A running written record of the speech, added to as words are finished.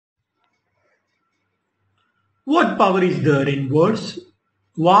What power is there in words?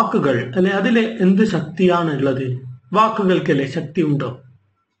 വാക്കുകൾ അല്ലെ അതിലെ എന്ത് ശക്തിയാണ് ഉള്ളത്? വാക്കുകൾക്കല്ലേ ശക്തി ഉണ്ടോ?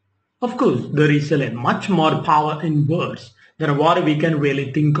 Of course, there is much more power in words than what we can really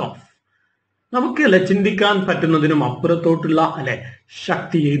think of. നമുക്ക് അല്ലെ ചിന്തിക്കാൻ പറ്റുന്നതിനും അപ്പുറത്തോട്ടുള്ള അല്ലെ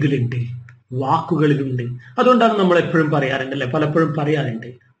ശക്തി ഏതിലുണ്ട്? വാക്കുകളിലുണ്ട്. അതുകൊണ്ടാണ് നമ്മൾ എപ്പോഴും പറയാറുണ്ട് അല്ലെ പലപ്പോഴും പറയാറുണ്ട്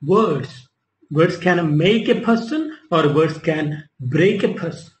words can make A person or words can break A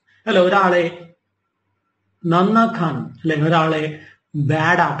person. അല്ല ഒരാളെ നന്നാക്കാനും അല്ലെ ഒരാളെ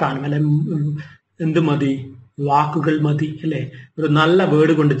ബാഡ് ആക്കാനും അല്ലെ എന്ത് മതി? വാക്കുകൾ മതി അല്ലെ. ഒരു നല്ല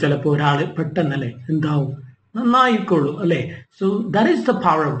വേർഡ് കൊണ്ട് ചിലപ്പോൾ ഒരാൾ പെട്ടെന്നല്ലേ എന്താവും? നന്നായിക്കോളൂ അല്ലെ. So that is the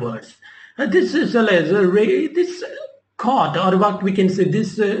power of words. This is this quote, or what we can say,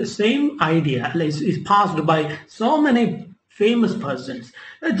 this same idea is passed by so many famous persons.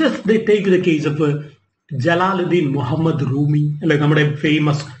 Just they take the case of Jalaluddin Muhammad Rumi, like നമ്മുടെ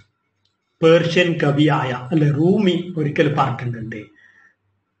famous Persian കവിയായ അല്ലെ റൂമി ഒരിക്കൽ പറഞ്ഞിട്ടുണ്ട്,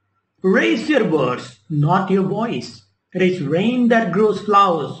 raise your words, not your voice. It is rain that grows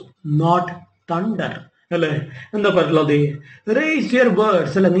flowers, not thunder. അല്ലെ എന്താ പറയുള്ളത്? Raise your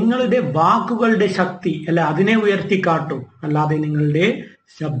words അല്ലെ നിങ്ങളുടെ വാക്കുകളുടെ ശക്തി അല്ലെ അതിനെ ഉയർത്തിക്കാട്ടു, അല്ലാതെ നിങ്ങളുടെ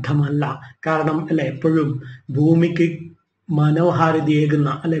ശബ്ദമല്ല. കാരണം അല്ലെ എപ്പോഴും ഭൂമിക്ക് മനോഹാരിതയേകുന്ന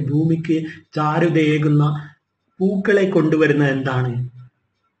അല്ലെ ഭൂമിക്ക് ചാരുതയേകുന്ന പൂക്കളെ കൊണ്ടുവരുന്ന എന്താണ്?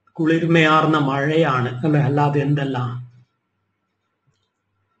 കുളിർമയാർന്ന മഴയാണ് അല്ലെ, അല്ലാതെ എന്തല്ല?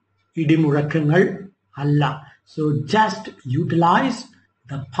 ഇടിമുഴക്കങ്ങൾ അല്ല. So just utilise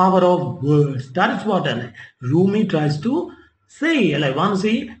the power of words. That is what Rumi tries to say. Like once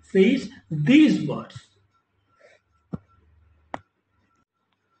he says these words.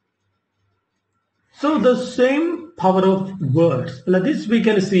 So the same power of words, like this we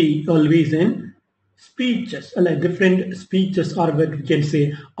can see always in speeches. Like different speeches, or what we can say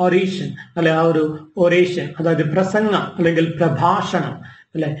oration. Like oration, അതായത് പ്രസംഗം അല്ലെങ്കിൽ പ്രഭാഷണം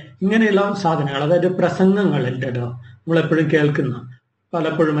അല്ലെ, ഇങ്ങനെയുള്ള സാധനങ്ങൾ, അതായത് പ്രസംഗങ്ങൾ ഉണ്ടല്ലോ നമ്മളെപ്പോഴും കേൾക്കുന്ന,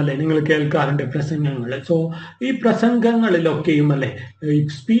 പലപ്പോഴും അല്ലെ നിങ്ങൾ കേൾക്കാറുണ്ട് പ്രസംഗങ്ങൾ. സോ ഈ പ്രസംഗങ്ങളിലൊക്കെയും അല്ലെ ഈ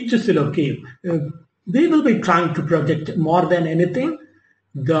സ്പീച്ചസിലൊക്കെയും they will be trying to project more than anything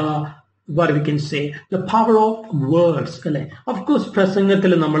what we can say the power of words അല്ലെ. ഓഫ് കോഴ്സ്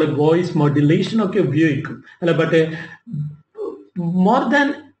പ്രസംഗത്തിൽ നമ്മൾ വോയിസ് മോഡുലേഷൻ ഒക്കെ ഉപയോഗിക്കും അല്ലെ, but more than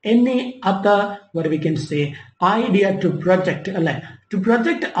any other what we can say idea to project അല്ലെ, to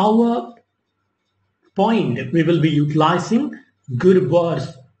project our point we will be utilizing good words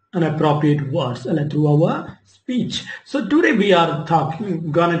and appropriate words through our speech. So today we are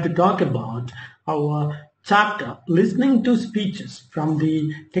going to talk about our chapter listening to speeches from the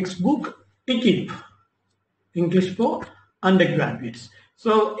textbook KADI'S English for undergraduates.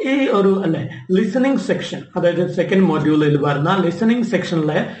 So listening section, that is second module listening section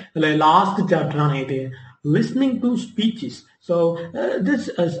last chapter listening to speeches. So this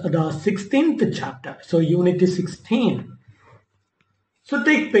is the 16th chapter, so unit 16. So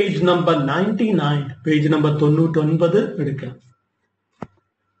take page number 99, page number 99 എടുക്കാം.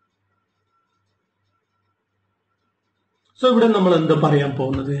 So ഇവിടെ നമ്മൾ എന്താ പറയാൻ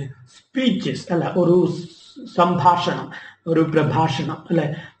പോകുന്നത്? Speeches അല്ല, ഒരു സംഭാഷണം, ഒരു പ്രഭാഷണം അല്ലെ,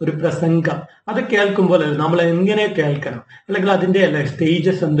 ഒരു പ്രസംഗം. അത് കേൾക്കുമ്പോൾ നമ്മൾ എങ്ങനെ കേൾക്കണം, അല്ലെങ്കിൽ അതിന്റെ അല്ലെ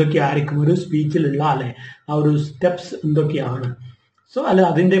സ്റ്റേജസ് എന്തൊക്കെയായിരിക്കും ഒരു സ്പീച്ചിലുള്ള അല്ലെ, ആ ഒരു സ്റ്റെപ്സ് എന്തൊക്കെയാണ്. സോ അല്ലെ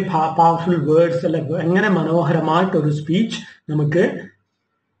അതിന്റെ പവർഫുൾ വേർഡ്സ് അല്ലെ, എങ്ങനെ മനോഹരമായിട്ട് ഒരു സ്പീച്ച് നമുക്ക്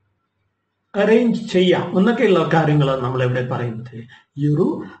അറേഞ്ച് ചെയ്യാം എന്നൊക്കെയുള്ള കാര്യങ്ങളാണ് നമ്മൾ ഇവിടെ പറയുന്നത്. ഈ ഒരു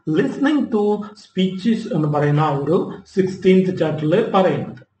ലിസ്ണിംഗ് ടു സ്പീച്ചസ് എന്ന് പറയുന്ന ആ ഒരു 16th ചാപ്റ്ററിൽ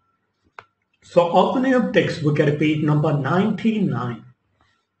പറയുന്നത്. So open your text book at page number 99,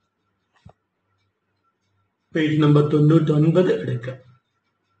 page number 99 എടുക്കുക.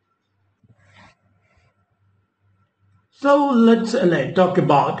 So let's talk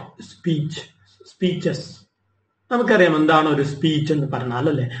about speeches. നമുക്കറിയാം എന്താണ് ഒരു സ്പീച്ച് എന്ന് പറഞ്ഞാൽ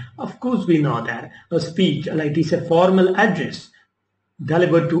അല്ലെ. Of course we know that A speech it is A formal address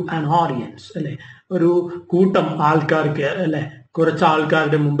delivered to an audience അല്ലെ. ഒരു കൂട്ടം ആൾക്കാർക്ക് അല്ലെ, കുറച്ച്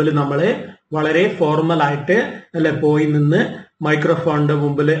ആൾക്കാരുടെ മുമ്പിൽ നമ്മളെ വളരെ ഫോർമൽ ആയിട്ട് അല്ലെ പോയി നിന്ന് മൈക്രോഫോണിന്റെ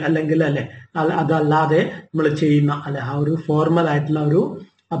മുമ്പിൽ അല്ലെങ്കിൽ അല്ലെ അതല്ലാതെ നമ്മൾ ചെയ്യുന്ന അല്ലെ ആ ഒരു ഫോർമൽ ആയിട്ടുള്ള ഒരു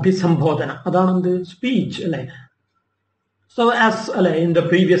അഭിസംബോധന, അതാണ് എന്ത് സ്പീച്ച് അല്ലെ. So as in the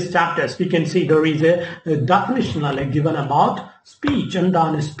previous chapters, we can see there is a definition given about speech.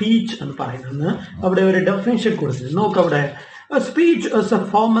 എന്താണ് സ്പീച്ച് എന്ന് പറയുന്നത്? അവിടെ ഒരു ഡെഫിനിഷൻ കൊടുത്തിട്ടുണ്ട്. നോക്ക് അവിടെ. A speech is a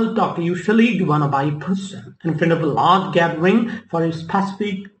formal talk usually given by a person in front of a large gathering for a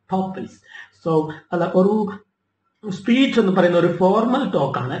specific purpose. So ഒരു speech എന്ന് പറയുന്ന ഒരു ഫോർമൽ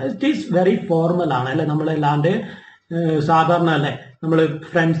ടോക്ക് ആണ്. ഇറ്റ് ഈസ് വെരി ഫോർമൽ ആണ് അല്ലെ. നമ്മളല്ലാണ്ട് സാധാരണ അല്ലെ നമ്മൾ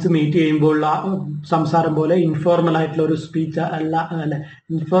ഫ്രണ്ട്സ് മീറ്റ് ചെയ്യുമ്പോൾ സംസാരം പോലെ ഇൻഫോർമൽ ആയിട്ടുള്ള ഒരു സ്പീച്ച് അല്ല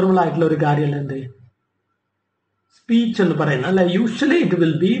ഇൻഫോർമൽ ആയിട്ടുള്ള ഒരു കാര്യമല്ല എന്ത് സ്പീച്ച് എന്ന് പറയുന്നത് അല്ലെ. Usually it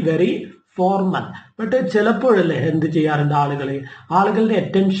will be very formal. But ചിലപ്പോഴല്ലേ എന്ത് ചെയ്യാറുണ്ട് ആളുകളുടെ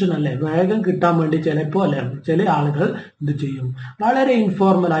അറ്റൻഷൻ അല്ലേ വേഗം കിട്ടാൻ വേണ്ടി ചിലപ്പോൾ അല്ലെ ചില ആളുകൾ എന്ത് ചെയ്യും വളരെ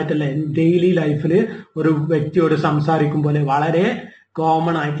ഇൻഫോർമൽ ആയിട്ടല്ലേ ഡെയിലി ലൈഫിൽ ഒരു വ്യക്തിയോട് സംസാരിക്കും പോലെ വളരെ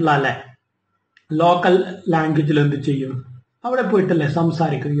കോമൺ ആയിട്ടുള്ള അല്ലെ ലോക്കൽ ലാംഗ്വേജിൽ എന്ത് ചെയ്യും അവിടെ പോയിട്ടല്ലേ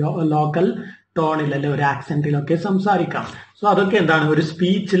സംസാരിക്കും. ലോക്കൽ ടോണിലല്ലേ ഒരു ആക്സെന്റിലൊക്കെ സംസാരിക്കാം. സോ അതൊക്കെ എന്താണ് ഒരു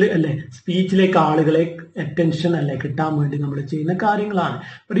സ്പീച്ചിൽ അല്ലെ സ്പീച്ചിലേക്ക് ആളുകളെ അറ്റൻഷൻ അല്ലെ കിട്ടാൻ വേണ്ടി നമ്മൾ ചെയ്യുന്ന കാര്യങ്ങളാണ്.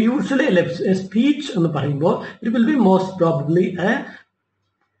 ബട്ട് യൂഷ്വലി അല്ലെ സ്പീച്ച് എന്ന് പറയുമ്പോൾ it will be most probably A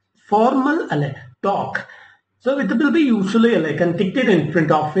formal അല്ലെ talk. So it will be usually like conducted in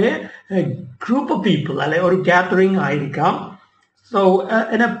front of a group of people അല്ലെ ഒരു gathering ആയിരിക്കാം. So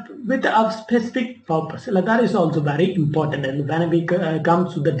with a specific purpose. That is also very important. And when we come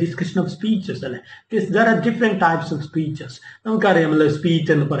to the discussion of speeches, because there are different types of speeches. നമുക്കറിയാമല്ലോ speech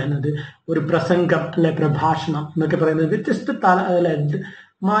എന്ന് പറയുന്നത് ഒരു പ്രസംഗം അല്ലെ പ്രഭാഷണം എന്നൊക്കെ പറയുന്നത്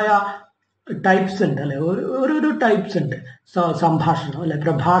വ്യത്യസ്തമായ ടൈപ്സ് ഉണ്ട് അല്ലെ ഓരോരോ ടൈപ്സ് ഉണ്ട്. സംഭാഷണം അല്ലെ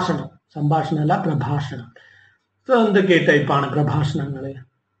സംഭാഷണം അല്ല പ്രഭാഷണം. സോ എന്തൊക്കെ ടൈപ്പാണ് പ്രഭാഷണങ്ങള്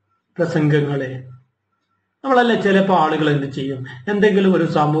പ്രസംഗങ്ങള് നമ്മളല്ലേ ചിലപ്പോൾ ആളുകൾ എന്ത് ചെയ്യും എന്തെങ്കിലും ഒരു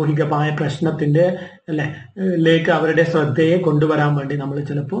സാമൂഹികമായ പ്രശ്നത്തിന്റെ ലേക്ക് അവരുടെ ശ്രദ്ധയെ കൊണ്ടുവരാൻ വേണ്ടി നമ്മൾ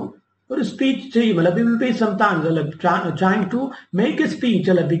ചിലപ്പോൾ ഒരു സ്പീച്ച് ചെയ്യും അല്ലെ. വി വിൽ ബി സംടൈംസ് അല്ലെ trying to make a speech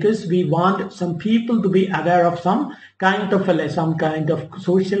അല്ലെ because we want some people to be aware of some kind of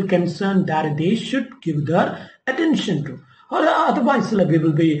social concern that they should give their attention to. Or otherwise we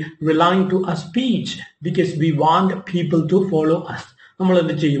will be relying to a speech because we want people to follow us. നമ്മൾ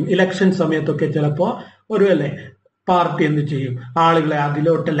എന്ത് ചെയ്യും election സമയത്തൊക്കെ ചിലപ്പോ ഒരു party എന്ത് ചെയ്യും ആളുകളെ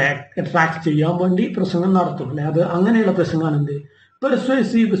അതിലോട്ടല്ലേ attract ചെയ്യാൻ വേണ്ടി പ്രസംഗം നടത്തും അല്ലെ. അത് അങ്ങനെയുള്ള പ്രസംഗമാണ് എന്ത്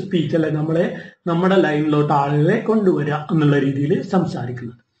പെർസ്വേസീവ് സ്പീച്ച് അല്ലെ നമ്മുടെ ലൈനിലോട്ട് ആളുകളെ കൊണ്ടുവരിക എന്നുള്ള രീതിയിൽ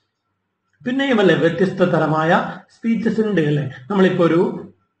സംസാരിക്കുന്നത്. പിന്നെയും അല്ലെ വ്യത്യസ്ത തരമായ സ്പീച്ചസ് ഉണ്ട് അല്ലെ. നമ്മളിപ്പോ ഒരു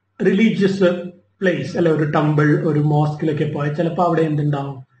റിലീജിയസ് പ്ലേസ് അല്ലെ ഒരു ടെമ്പിൾ ഒരു മോസ്കിലൊക്കെ പോയാൽ ചിലപ്പോൾ അവിടെ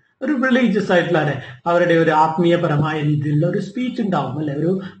എന്തുണ്ടാവും ഒരു റിലീജിയസ് ആയിട്ടുള്ള അവരുടെ ഒരു ആത്മീയപരമായ രീതിയിലുള്ള ഒരു സ്പീച്ച് ഉണ്ടാവും അല്ലെ.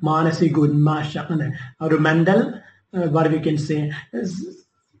 ഒരു മാനസിക ഉന്മാഷം അല്ലെ ഒരു മെന്റൽ വി കൻ സേ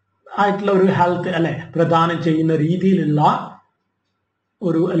ആയിട്ടുള്ള ഒരു ഹെൽത്ത് അല്ലെ പ്രദാനം ചെയ്യുന്ന രീതിയിലുള്ള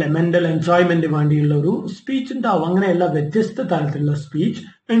ഒരു അല്ലെ മെന്റൽ എൻജോയ്മെന്റ് വേണ്ടിയുള്ള ഒരു സ്പീച്ച് ഉണ്ടാവും. അങ്ങനെയുള്ള വ്യത്യസ്ത തരത്തിലുള്ള സ്പീച്ച്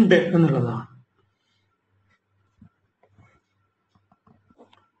ഉണ്ട് എന്നുള്ളതാണ്.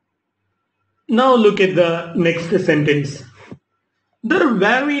 Now look at the next sentence. There are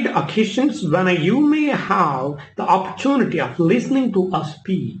varied occasions when you may have the opportunity of listening to a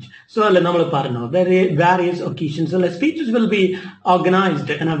speech. So, various occasions. So, speeches will be organized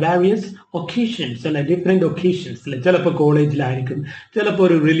in various occasions, different occasions. ചിലപ്പോൾ കോളേജിലായിരിക്കും, ചിലപ്പോൾ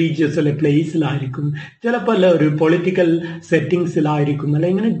ഒരു religious പ്ലേസിലായിരിക്കും, ചിലപ്പോൾ ഒരു political സെറ്റിംഗ്സിലായിരിക്കും അല്ലെ.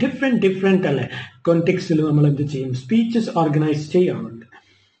 ഇങ്ങനെ different കോണ്ടെക്സ്റ്റിൽ നമ്മൾ എന്ത് ചെയ്യും സ്പീച്ചസ് ഓർഗനൈസ് ചെയ്യാറുണ്ട്.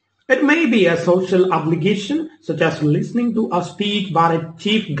 It may be a social obligation, such as listening to a speech by a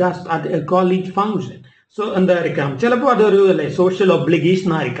chief guest at a college function. So, എന്തായിരിക്കാം ചിലപ്പോൾ അതൊരു സോഷ്യൽ ഒബ്ലിഗേഷൻ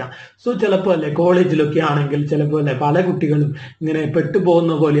ആയിരിക്കാം. സോ ചിലപ്പോൾ കോളേജിലൊക്കെ ആണെങ്കിൽ ചിലപ്പോൾ പല കുട്ടികളും ഇങ്ങനെ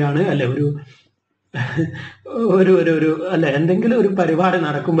പെട്ടുപോകുന്ന പോലെയാണ് ഒരു എന്തെങ്കിലും ഒരു പരിപാടി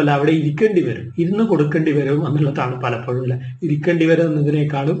നടക്കുമ്പോൾ അവിടെ ഇരിക്കേണ്ടി വരും, ഇരുന്ന് കൊടുക്കേണ്ടി വരും എന്നുള്ളതാണ് പലപ്പോഴും ഇരിക്കേണ്ടി വരും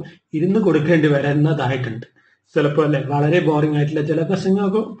എന്നതിനേക്കാളും ഇരുന്ന് കൊടുക്കേണ്ടി വരുന്നതായിട്ടുണ്ട്. ചിലപ്പോൾ വളരെ ബോറിംഗ് ആയിട്ടുള്ള ചില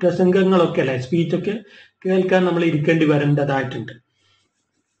പ്രസംഗങ്ങളൊക്കെ സ്പീച്ചൊക്കെ കേൾക്കാൻ നമ്മൾ ഇരിക്കേണ്ടി വരേണ്ടതായിട്ടുണ്ട്.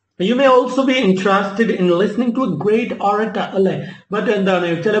 You may also be interested in listening to a great orator അല്ലെ. ബട്ട് എന്താണ്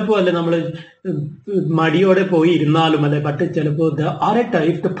ചിലപ്പോൾ നമ്മൾ മടിയോടെ പോയി ഇരുന്നാലും ബട്ട് ചിലപ്പോൾ the orator,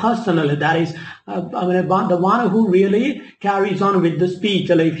 if the person that is the one who really carries on with the speech,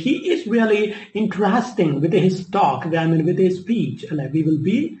 if he is really interesting with his talk, with his speech, we will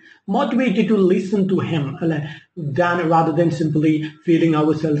be motivated to listen to him than rather than simply feeling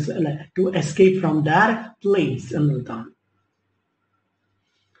ourselves to escape from that place.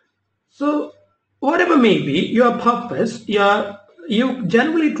 So, whatever may be your purpose, you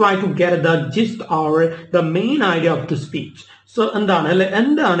generally try to get the gist or the main idea of the speech. So,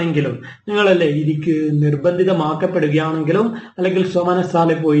 എന്താണെങ്കിലും നിങ്ങളല്ലേ ഇരിക്ക് നിർബന്ധിതമാക്കപ്പെടുകയാണെങ്കിലും അല്ലെങ്കിൽ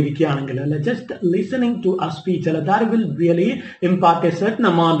സ്വമനസാലെ പോയിരിക്കുകയാണെങ്കിലും just listening to a speech that will really impart a certain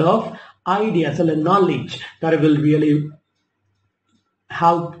amount of ideas knowledge that will really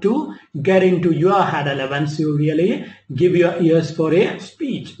help to get into your head once you really give your ears for a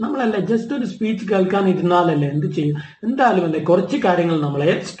speech. നമ്മളല്ലേ just ഒരു speech കേൾക്കാൻ ഇരുന്നാലല്ലേ എന്ത് ചെയ്യും എന്തായാലും കുറച്ച് കാര്യങ്ങൾ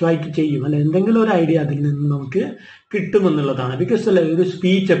നമ്മളെ strike ചെയ്യും എന്തെങ്കിലും ഒരു ഐഡിയ അതിൽ നിന്ന് നമുക്ക് കിട്ടുമെന്നുള്ളതാണ്. ബിക്കോസ് ഒരു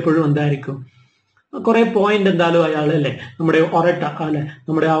സ്പീച്ച് എപ്പോഴും എന്തായിരിക്കും കുറെ പോയിന്റ് എന്തായാലും അയാൾ അല്ലെ നമ്മുടെ ഒറട്ടർ അല്ലെ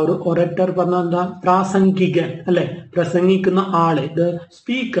നമ്മുടെ ആ ഒരു ഒറട്ടർ പറഞ്ഞാൽ എന്താ പ്രാസംഗികൻ അല്ലെ പ്രസംഗിക്കുന്ന ആള് ദ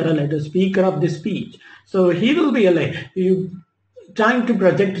സ്പീക്കർ അല്ലെ the speaker of the speech so he will be അല്ലെ trying to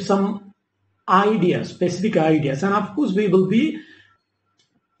project some ideas, specific ideas, and of course we will be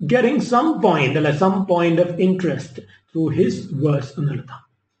getting some point of interest through his words.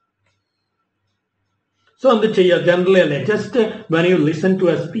 So generally just when you listen to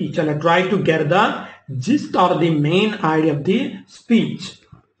a speech and try to get the gist or the main idea of the speech.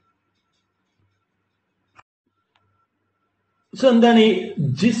 So then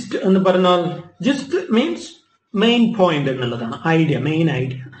gist and gist means main point എന്നുള്ളതാണ് idea main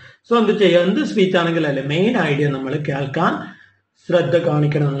idea so എന്ത് ചെയ്യുക എന്ത് speech ആണെങ്കിൽ അല്ലെ main idea നമ്മൾ കേൾക്കാൻ ശ്രദ്ധ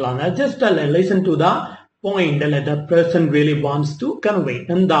കാണിക്കണം എന്നുള്ളതാണ് ജസ്റ്റ് അല്ലെ ലിസൺ ടു ദ പോയിന്റ് അല്ലെ the person really wants to convey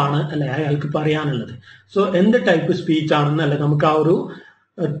എന്താണ് അല്ലെ അയാൾക്ക് പറയാനുള്ളത് സോ എന്ത് ടൈപ്പ് സ്പീച്ച് ആണെന്ന് അല്ലെ നമുക്ക് ആ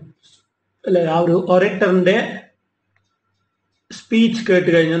ഒരു ഒറേറ്ററിന്റെ സ്പീച്ച് കേട്ട്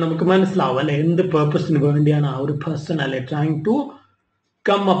കഴിഞ്ഞാൽ നമുക്ക് മനസ്സിലാവും അല്ലെ എന്ത് പേർപ്പസിന് വേണ്ടിയാണ് ആ ഒരു പേഴ്സൺ അല്ലെ ട്രൈങ് ടു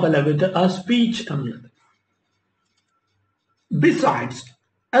കം അപ്പ് അല്ലെ വിത്ത് a speech എന്നുള്ളത്. Besides,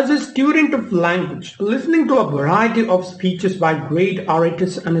 as a student of language, listening to a variety of speeches by great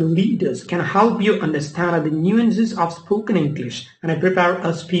orators and leaders can help you understand the nuances of spoken English and prepare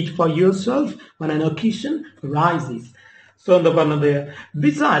a speech for yourself when an occasion arises. So, എന്താ പറഞ്ഞത്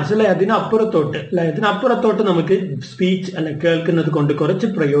besides അല്ലെ ഇതിനപ്പുറത്തോട്ട് നമുക്ക് speech അല്ലെ കേൾക്കുന്നത് കൊണ്ട് കുറച്ച്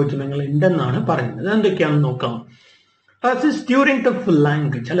പ്രയോജനങ്ങൾ ഉണ്ടെന്നാണ് പറയുന്നത്. എന്തൊക്കെയാണെന്ന് നോക്കാം. As A student of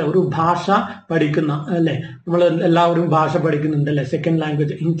language അല്ലെ ഒരു ഭാഷ പഠിക്കുന്ന അല്ലെ നമ്മൾ എല്ലാവരും ഭാഷ പഠിക്കുന്നുണ്ടല്ലേ സെക്കൻഡ്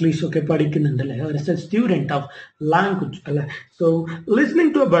ലാംഗ്വേജ് ഇംഗ്ലീഷ് ഒക്കെ പഠിക്കുന്നുണ്ടല്ലേ as A student of language അല്ലെ so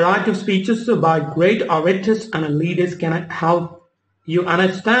listening to A variety of speeches by great orators and leaders can help you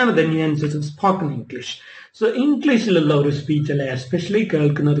understand the nuances of spoken English. So ഇംഗ്ലീഷിലുള്ള ഒരു സ്പീച്ച് അല്ലെ especially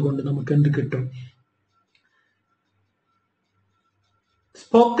കേൾക്കുന്നത് കൊണ്ട് നമുക്ക് എന്ത് കിട്ടും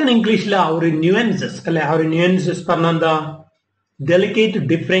spoken ഇംഗ്ലീഷിലെ ആ ഒരു ന്യൂൻസസ് അല്ലെ ആ ഒരു ന്യൂൻസസ് പറഞ്ഞാൽ എന്താ ഡെലിക്കേറ്റ്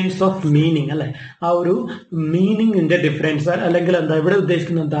ഡിഫറൻസ് ഓഫ് മീനിങ് അല്ലെ ആ ഒരു മീനിങ്ങിന്റെ ഡിഫറൻസ് അല്ലെങ്കിൽ എന്താ ഇവിടെ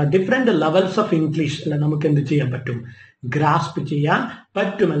ഉദ്ദേശിക്കുന്നത് എന്താ ഡിഫറെന്റ് ലെവൽസ് ഓഫ് ഇംഗ്ലീഷ് അല്ലെ നമുക്ക് എന്ത് ചെയ്യാൻ പറ്റും ഗ്രാസ്പ് ചെയ്യാൻ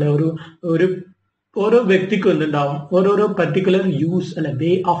പറ്റും അല്ലെ ഓരോ വ്യക്തിക്കും എന്തുണ്ടാവും ഓരോരോ പർട്ടിക്കുലർ യൂസ് അല്ലെ way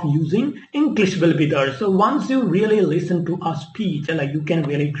of using English will be there so once you really listen to a speech അല്ലെ you can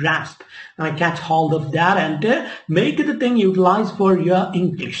really grasp catch hold of that and make the thing utilize for your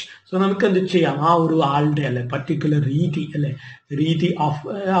English. So നമുക്ക് എന്ത് ചെയ്യാം ആ ഒരു ആളുടെ അല്ലെ particular രീതി of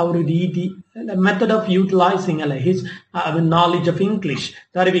ആ ഒരു രീതി method of utilizing his knowledge of English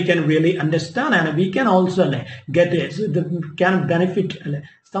that we can really understand and we can also get it can benefit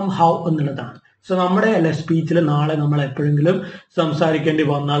somehow എന്നുള്ളതാണ്. സോ നമ്മുടെ സ്പീച്ചിൽ നാളെ നമ്മൾ എപ്പോഴെങ്കിലും സംസാരിക്കേണ്ടി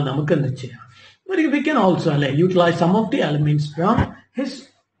വന്നാൽ നമുക്ക് എന്ത് ചെയ്യാം we can also utilize some of the elements from his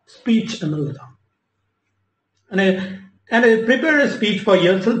speech എന്നുള്ളതാണ്. And prepare a speech for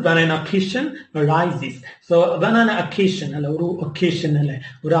yourself when an occasion arises. So when an occasion ഒരു occasion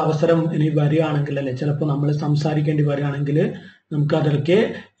ഒരു അവസരം ഇനി വരികയാണെങ്കിൽ ചിലപ്പോൾ നമ്മൾ സംസാരിക്കേണ്ടി വരികയാണെങ്കിൽ നമുക്ക് അതൊക്കെ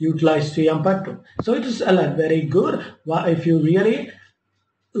യൂട്ടിലൈസ് ചെയ്യാൻ പറ്റും. So it is very good if you really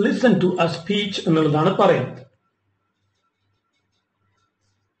listen to a speech എന്നുള്ളതാണ് പറയുന്നത്.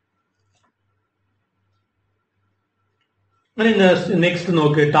 നെക്സ്റ്റ്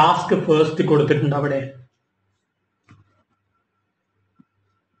നോക്ക് ടാസ്ക് ഫസ്റ്റ് കൊടുത്തിട്ടുണ്ട് അവിടെ.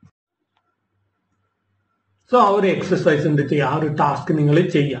 സോ ആ ഒരു എക്സസൈസ് എന്ത് ചെയ്യുക ആ ഒരു ടാസ്ക് നിങ്ങൾ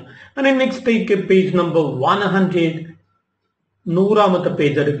ചെയ്യുക. അങ്ങനെ നെക്സ്റ്റ് പേജ് നമ്പർ 100 100ാമത്തെ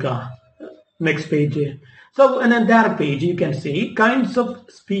പേജ് എടുക്കുക. Next page. So in that page you can see kinds of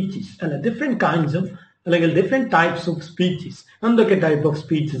speeches different kinds of അല്ലെങ്കിൽ different types of speeches എന്തൊക്കെ ടൈപ്പ് ഓഫ്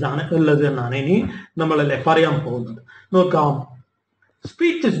സ്പീച്ചസ് ആണ് ഉള്ളത് എന്നാണ് ഇനി നമ്മളല്ലേ പറയാൻ പോകുന്നത്. നോക്കാം.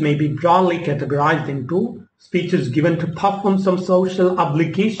 Speeches may be broadly categorized into speeches given to perform some social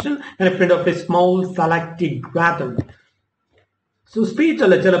obligation in front of a small selected gathering. So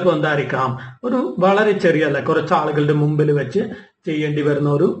speech ചിലപ്പോൾ എന്തായിരിക്കാം ഒരു വളരെ ചെറിയ കുറച്ച് ആളുകളുടെ മുമ്പിൽ വെച്ച് ചെയ്യേണ്ടി വരുന്ന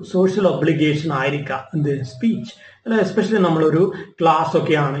ഒരു സോഷ്യൽ ഒബ്ലിഗേഷൻ ആയിരിക്കാം എന്ത് സ്പീച്ച് എസ്പെഷ്യലി നമ്മളൊരു ക്ലാസ്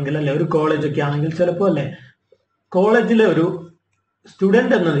ഒക്കെ ആണെങ്കിൽ ഒരു കോളേജ് ഒക്കെ ആണെങ്കിൽ ചിലപ്പോൾ കോളേജിലെ ഒരു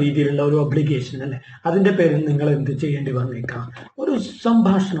സ്റ്റുഡന്റ് എന്ന രീതിയിലുള്ള ഒരു ഒബ്ലിഗേഷൻ അതിന്റെ പേരിൽ നിങ്ങൾ എന്ത് ചെയ്യേണ്ടി വന്നേക്കാം ഒരു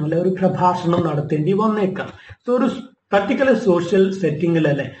സംഭാഷണം ഒരു പ്രഭാഷണം നടത്തേണ്ടി വന്നേക്കാം. സോ ഒരു പർട്ടിക്കുലർ സോഷ്യൽ സെറ്റിംഗിൽ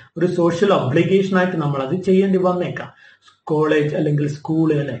ഒരു സോഷ്യൽ ഒബ്ലിഗേഷൻ ആയിട്ട് നമ്മൾ അത് ചെയ്യേണ്ടി വന്നേക്കാം. കോളേജ് അല്ലെങ്കിൽ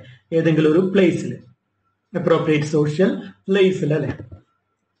സ്കൂള് ഏതെങ്കിലും ഒരു പ്ലേസിൽ appropriate social പ്ലേസിൽ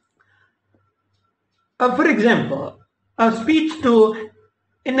for example a speech to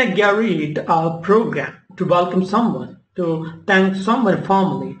inaugurate a program, to welcome someone, to thank someone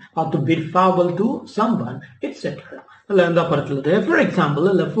formally, or to bid farewell to someone, etc. എന്താ പറഞ്ഞിട്ടുള്ളത്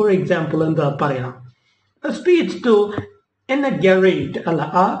for example എന്താ പറയാം a speech to inaugurate a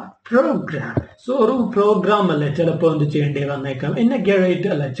program. So ഒരു programme അല്ലേ ചിലപ്പോൾ എന്ത് ചെയ്യേണ്ടി വന്നേക്കാം, ഇന്നഗറേറ്റ്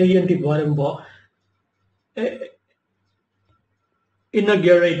അല്ല ചെയ്യേണ്ടി വരുമ്പോൾ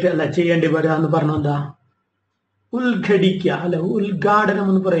ഇന്നഗറേറ്റ് അല്ല ചെയ്യേണ്ടി വരിക എന്ന് പറഞ്ഞാൽ എന്താ, ഉദ്ഘടിക്കുക അല്ലെ, ഉദ്ഘാടനം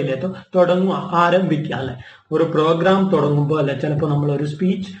എന്ന് പറയില്ലേ, തുടങ്ങുക, ആരംഭിക്കുക അല്ലെ. ഒരു പ്രോഗ്രാം തുടങ്ങുമ്പോൾ അല്ലെ ചിലപ്പോൾ നമ്മൾ ഒരു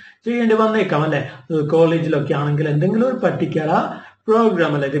സ്പീച്ച് ചെയ്യേണ്ടി വന്നേക്കാം അല്ലെ. കോളേജിലൊക്കെ ആണെങ്കിൽ എന്തെങ്കിലും ഒരു particular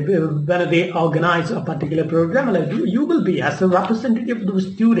program, when they organize a particular program, you will be, as a representative of the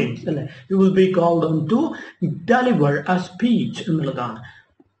students, you will be called on to deliver a speech.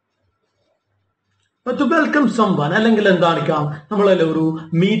 But to welcome someone, അല്ലെങ്കിൽ എന്താണിക്കാം, നമ്മളല്ലേ ഒരു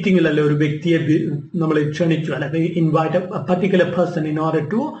മീറ്റിംഗിലല്ലേ ഒരു വ്യക്തിയെ നമ്മൾ ക്ഷണിച്ചു, അല്ലെ, we invite a particular person in order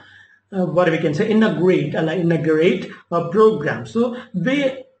to what we can say inaugurate a program. So they,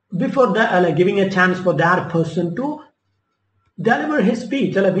 before that, giving a chance for that person to deliver his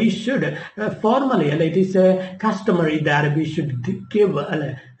speech, we should formally, it is customary that we should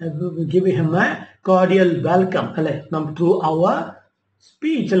give him a cordial welcome through our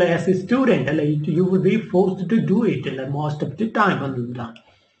speech as a student. You will be forced to do it most of the time.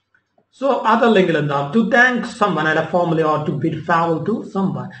 So other to thank someone formally or to bid farewell to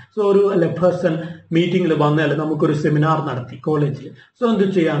someone. So a person meeting നമുക്കൊരു seminar നടത്തി കോളേജിൽ. So എന്ത്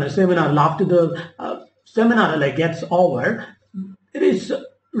ചെയ്യാണ്, seminar after the seminar gets over, it is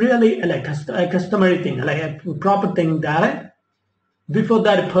really a customary thing, a proper thing that before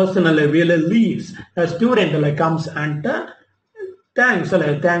that person really leaves, a student comes and thanks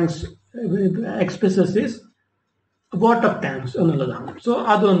expresses his vote of thanks. So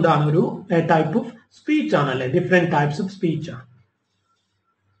adondanu a type of speech, different types of speech.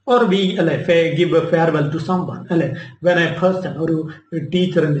 Or we give a farewell to someone, when a person or a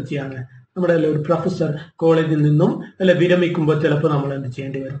teacher എന്ത് ചെയ്യാണ്, നമ്മുടെ ഒരു professor കോളേജിൽ നിന്നും വിരമിക്കുമ്പോൾ ചിലപ്പോൾ നമ്മൾ എന്ത്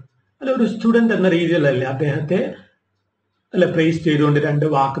ചെയ്യേണ്ടി വരും, ഒരു സ്റ്റുഡന്റ് എന്ന രീതിയിലല്ലേ അദ്ദേഹത്തെ പ്രൈസ് ചെയ്തുകൊണ്ട് രണ്ട്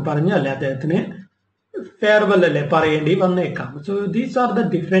വാക്ക് പറഞ്ഞ് അദ്ദേഹത്തിന് ഫെയർവെൽ പറയേണ്ടി വന്നേക്കാം. So these are the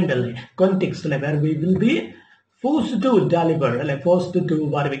different context where we will be forced to deliver, forced to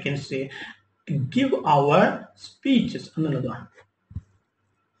what we can say give our speeches എന്നുള്ളതാണ്.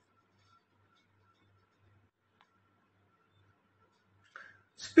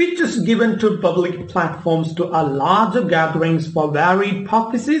 Speeches given to public platforms to a larger gatherings for varied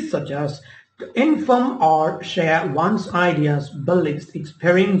purposes, such as to inform or share one's ideas, beliefs,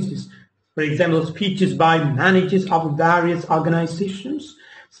 experiences. For example, speeches by managers of various organizations,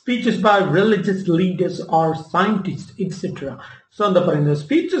 speeches by religious leaders or scientists, etc. So, the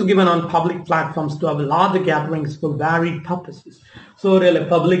speeches given on public platforms to a larger gatherings for varied purposes. So,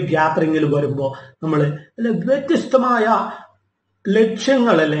 public gathering il varumbo nammal വ്യത്യസ്തമായ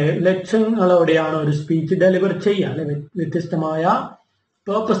ലക്ഷ്യങ്ങളോടെയാണ് ഒരു speech deliver ചെയ്യുക, വ്യത്യസ്തമായ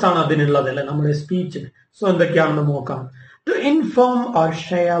purpose ആണ് അതിനുള്ളത് നമ്മുടെ സ്പീച്ചിന്. So എന്തൊക്കെയാണെന്ന് നോക്കാം. To inform or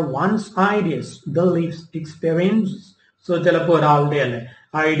share once ideas, beliefs, experiences. So ചിലപ്പോൾ ഒരാളുടെ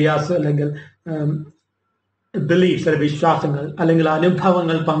ഐഡിയാസ് അല്ലെങ്കിൽ ബിലീഫ്സ്, വിശ്വാസങ്ങൾ അല്ലെങ്കിൽ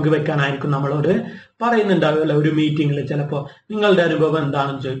അനുഭവങ്ങൾ പങ്കുവെക്കാനായിരിക്കും നമ്മളോട് പറയുന്നുണ്ടാവില്ല. ഒരു മീറ്റിംഗിൽ ചിലപ്പോൾ നിങ്ങളുടെ അനുഭവം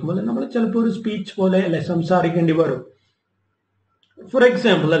എന്താണെന്ന് ചോദിക്കുമ്പോൾ നമ്മൾ ചിലപ്പോൾ ഒരു സ്പീച്ച് പോലെ സംസാരിക്കേണ്ടി വരും. For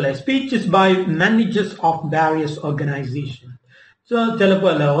example, speeches by managers of various organizations. So,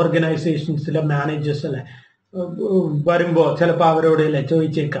 organizations managers വരുമ്പോ ചിലപ്പോൾ അവരോട്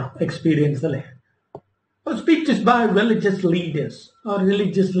ചോദിച്ചേക്കാം experience or speeches by religious leaders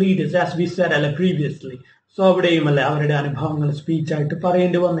as we said previously. So അവിടെയും അവരുടെ അനുഭവങ്ങൾ സ്പീച്ച് ആയിട്ട്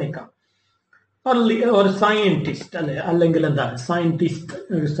പറയേണ്ടി വന്നേക്കാം. or scientist അല്ലെങ്കിൽ എന്താണ്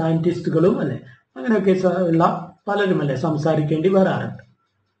സയന്റിസ്റ്റുകളും അങ്ങനെയൊക്കെ പലരും സംസാരിക്കേണ്ടി വരാറുണ്ട്.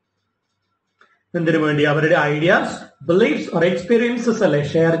 എന്തിനു വേണ്ടി? അവരുടെ ideas, beliefs or experiences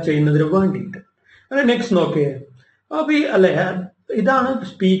share ചെയ്യുന്നതിന് വേണ്ടിയിട്ട്. നെക്സ്റ്റ് നോക്കേ, ഇതാണ്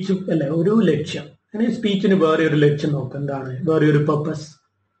സ്പീച്ച് ഒരു ലക്ഷ്യം. സ്പീച്ചിന് വേറെ ഒരു ലക്ഷ്യം നോക്കുക, എന്താണ് വേറെ ഒരു purpose?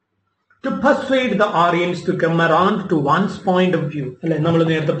 To പെർsuade the audience to come around to one's point of view. നമ്മൾ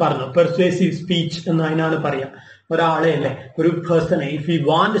നേരത്തെ പറഞ്ഞു പെർsuasive സ്പീച്ച് എന്ന് അതിനാണ് പറയാ. ഒരാളെ ഒരു പേഴ്സണെ, if we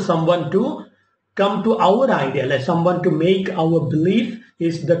want someone to come to our idea, someone to make our belief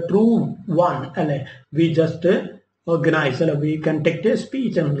is the true one, we just organize, we conduct a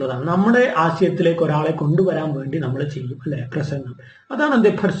speech എന്നുള്ളതാണ്. നമ്മുടെ ആശയത്തിലേക്ക് ഒരാളെ കൊണ്ടുവരാൻ വേണ്ടി നമ്മൾ ചെയ്യും പ്രസംഗം. അതാണ്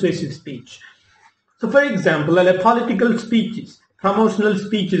the persuasive speech. So for example, political speeches, promotional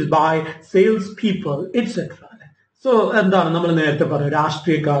speeches by sales people, etc. So എന്താണ് നമ്മൾ നേരത്തെ പറഞ്ഞു,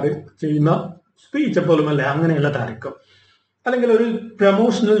 രാഷ്ട്രീയക്കാർ ചെയ്യുന്ന സ്പീച്ച് പോലും അങ്ങനെയുള്ളതായിരിക്കും. അല്ലെങ്കിൽ ഒരു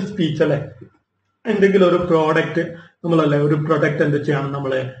പ്രൊമോഷണൽ സ്പീച്ച് എന്തെങ്കിലും ഒരു പ്രോഡക്റ്റ് ഒരു പ്രൊഡക്റ്റ് എന്ത് ചെയ്യണം,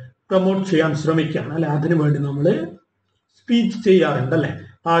 നമ്മൾ പ്രൊമോട്ട് ചെയ്യാൻ ശ്രമിക്കുകയാണ് അതിനു വേണ്ടി നമ്മൾ സ്പീച്ച് ചെയ്യാറുണ്ട്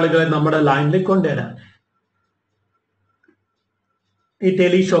ആളുകളെ നമ്മുടെ ലൈനിൽ കൊണ്ടുവരാൻ. ഈ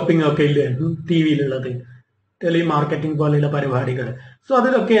ടെലി ഷോപ്പിംഗ് ഒക്കെ ഇല്ലേ ടി വിയിലുള്ളത്, ടെലി മാർക്കറ്റിംഗ് പോലെയുള്ള പരിപാടികൾ. സോ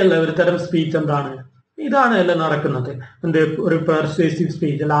അതിലൊക്കെയല്ല ഒരു തരം സ്പീച്ച് എന്താണ്, ഇതാണ് എല്ലാം നടക്കുന്നത്. എന്ത് ഒരു പെർസ്വേസീവ്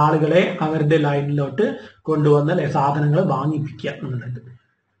സ്പീച്ച്, അല്ല ആളുകളെ അവരുടെ ലൈനിലോട്ട് കൊണ്ടുവന്ന് അല്ലെ സാധനങ്ങൾ വാങ്ങിപ്പിക്കുക എന്നുള്ളത്.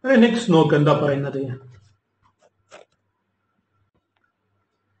 നെക്സ്റ്റ് നോക്ക് എന്താ പറയുന്നത്.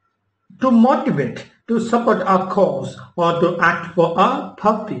 To motivate, to support a cause, or to act for a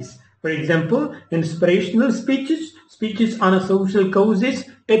purpose. For example, inspirational speeches on a social causes,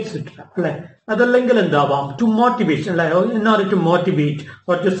 etc. അല്ലെ അതല്ലെങ്കിൽ എന്താവാം, ടു മോട്ടിവേഷൻ അല്ലെ, in order to motivate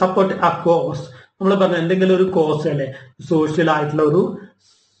or to support a cause. നമ്മൾ പറഞ്ഞ എന്തെങ്കിലും ഒരു cos അല്ലെ, social ആയിട്ടുള്ള ഒരു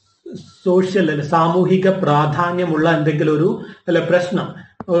അല്ലെ സാമൂഹിക പ്രാധാന്യമുള്ള എന്തെങ്കിലും ഒരു അല്ലെ പ്രശ്നം,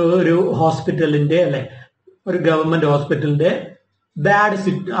 ഒരു ഹോസ്പിറ്റലിന്റെ അല്ലെ ഒരു ഗവൺമെന്റ് ഹോസ്പിറ്റലിന്റെ ബാഡ്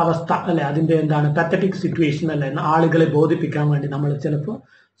അവസ്ഥ അല്ലെ, അതിന്റെ എന്താണ് പത്തറ്റിക് സിറ്റുവേഷൻ അല്ലെ, ആളുകളെ ബോധിപ്പിക്കാൻ വേണ്ടി നമ്മൾ ചിലപ്പോൾ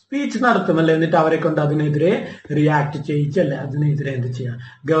സ്പീച്ച് നടത്തും അല്ലെ, എന്നിട്ട് അവരെ കൊണ്ട് അതിനെതിരെ റിയാക്ട് ചെയ്യിച്ചല്ലേ, അതിനെതിരെ എന്ത് ചെയ്യാം,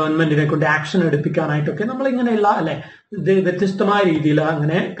 ഗവൺമെന്റിനെ കൊണ്ട് ആക്ഷൻ എടുപ്പിക്കാനായിട്ടൊക്കെ നമ്മൾ ഇങ്ങനെയുള്ള അല്ലെ ഇത് വ്യത്യസ്തമായ രീതിയിൽ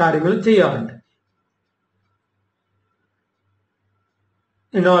അങ്ങനെ കാര്യങ്ങൾ ചെയ്യാറുണ്ട്.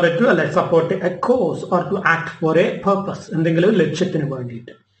 In order to support a cause or to act for a purpose, എന്തെങ്കിലും ലക്ഷ്യത്തിന്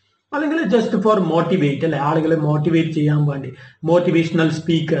വേണ്ടിയിട്ട്, അല്ലെങ്കിൽ ജസ്റ്റ് ഫോർ മോട്ടിവേറ്റ് അല്ലെ, ആളുകളെ മോട്ടിവേറ്റ് ചെയ്യാൻ വേണ്ടി മോട്ടിവേഷണൽ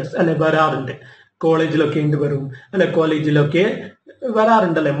സ്പീക്കേഴ്സ് അല്ലെ വരാറുണ്ട്. കോളേജിലൊക്കെ ഉണ്ട് വരും അല്ലെ, കോളേജിലൊക്കെ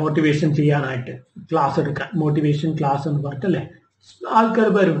വരാറുണ്ടല്ലേ മോട്ടിവേഷൻ ചെയ്യാനായിട്ട്, ക്ലാസ് എടുക്കാൻ, മോട്ടിവേഷൻ ക്ലാസ് എന്ന് പറഞ്ഞിട്ടല്ലേ ആൾക്കാർ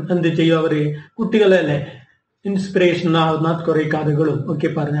വരും. എന്ത് ചെയ്യും അവര്, കുട്ടികളെ അല്ലെ ഇൻസ്പിറേഷൻ ആവുന്ന കുറെ കഥകളും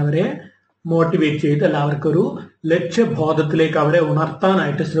ഒക്കെ പറഞ്ഞ് അവരെ മോട്ടിവേറ്റ് ചെയ്ത് അല്ല അവർക്കൊരു ലക്ഷ്യബോധത്തിലേക്ക് അവരെ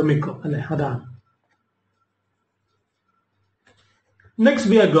ഉണർത്താനായിട്ട് ശ്രമിക്കും അല്ലെ, അതാണ്. Next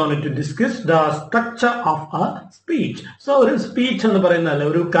we are going to discuss the structure of a speech. So ഒരു സ്പീച്ച് എന്ന് പറയുന്നതല്ലേ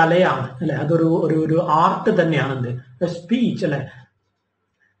ഒരു കലയാണ് അല്ലെ, അതൊരു ഒരു ആർട്ട് തന്നെയാണ് എന്ത് സ്പീച്ച് അല്ലെ.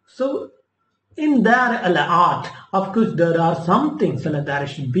 So in that art, of course there are some things that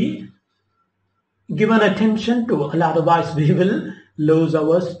should be given attention to, otherwise we will lose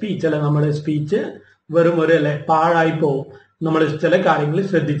our speech. നമ്മുടെ സ്പീച്ച് വെറും ഒരു പാഴായി പോവും നമ്മൾ ചില കാര്യങ്ങൾ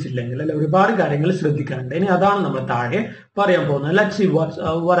ശ്രദ്ധിച്ചില്ലെങ്കിൽ. അല്ലെ ഒരുപാട് കാര്യങ്ങൾ ശ്രദ്ധിക്കാനുണ്ട്. ഇനി അതാണ് നമ്മൾ താഴെ പറയാൻ പോകുന്നത്. Let's see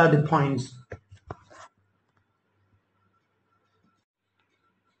what are the points.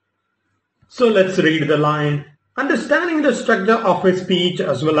 So let's read the line. Understanding the structure of a speech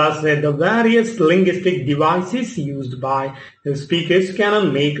as well as the various linguistic devices used by the speakers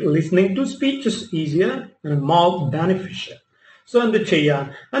can make listening to speeches easier and more beneficial. So എന്ത് ചെയ്യാൻ,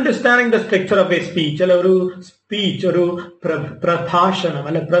 understanding the structure of A speech അല്ലെ, ഒരു speech ഒരു പ്രഭാഷണം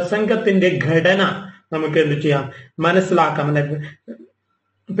അല്ലെ പ്രസംഗത്തിന്റെ ഘടന നമുക്ക് എന്ത് ചെയ്യാം മനസ്സിലാക്കാം അല്ലെ.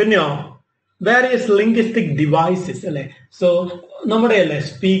 പിന്നെയോ വേരിയസ് ലിംഗ്വിസ്റ്റിക് ഡിവൈസസ് അല്ലെ. സോ നമ്മുടെ അല്ലെ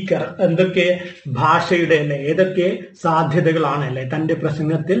സ്പീക്കർ എന്തൊക്കെ ഭാഷയുടെ അല്ലെ ഏതൊക്കെ സാധ്യതകളാണ് അല്ലെ തന്റെ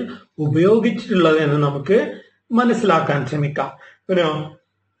പ്രസംഗത്തിൽ ഉപയോഗിച്ചിട്ടുള്ളത് എന്ന് നമുക്ക് മനസ്സിലാക്കാൻ ശ്രമിക്കാം. പിന്നെയോ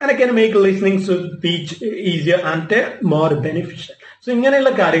and can make listening to speech easier and more beneficial. So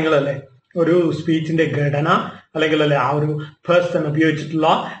ഇങ്ങനെയുള്ള കാര്യങ്ങളല്ലേ ഒരു സ്പീച്ചിന്റെ ഘടന അല്ലെങ്കിൽ അല്ലെ ആ ഒരു പേഴ്സൺ ഉപയോഗിച്ചിട്ടുള്ള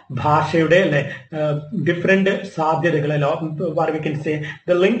ഭാഷയുടെ അല്ലെ ഡിഫറെന്റ് സാധ്യതകൾ what we can say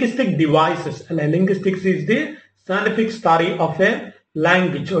the linguistic devices അല്ലെ. linguistics is the scientific study of a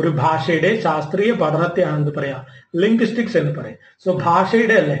language. ഒരു ഭാഷയുടെ ശാസ്ത്രീയ പഠനത്തെയാണെന്ന് പറയാം ലിംഗ്വിസ്റ്റിക്സ് എന്ന് പറയും. സോ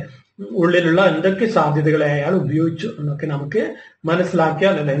ഭാഷയുടെ അല്ലെ ഉള്ളിലുള്ള എന്തൊക്കെ സാധ്യതകളെ അയാൾ ഉപയോഗിച്ചു എന്നൊക്കെ നമുക്ക്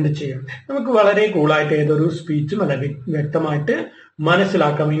മനസ്സിലാക്കിയാൽ അല്ല എന്ത് ചെയ്യും, നമുക്ക് വളരെ കൂളായിട്ട് ഏതൊരു സ്പീച്ചും അല്ല വ്യക്തമായിട്ട്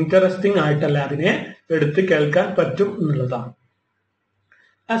മനസ്സിലാക്കാം. ഇൻട്രസ്റ്റിംഗ് ആയിട്ടല്ല അതിനെ എടുത്ത് കേൾക്കാൻ പറ്റും എന്നുള്ളതാണ്.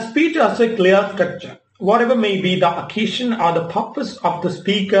 A speech has a clear structure, whatever may be the occasion or the purpose of the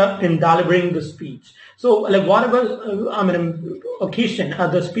speaker in delivering the speech. So whatever occasion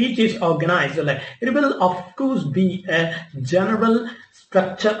the speech is organized, it will of course be a general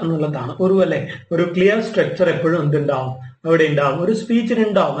structure എന്നുള്ളതാണ്. ഒരു clear structure എപ്പോഴും എന്തുണ്ടാവും അവിടെ ഉണ്ടാവും, ഒരു സ്പീച്ചിന്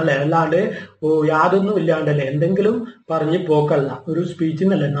ഉണ്ടാവും അല്ലെ. അല്ലാണ്ട് യാതൊന്നും ഇല്ലാണ്ടല്ലേ എന്തെങ്കിലും പറഞ്ഞു പോക്കല്ല. ഒരു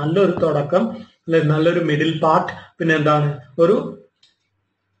സ്പീച്ചിനല്ലേ നല്ലൊരു തുടക്കം അല്ലെ, നല്ലൊരു മിഡിൽ പാർട്ട്, പിന്നെ എന്താണ് ഒരു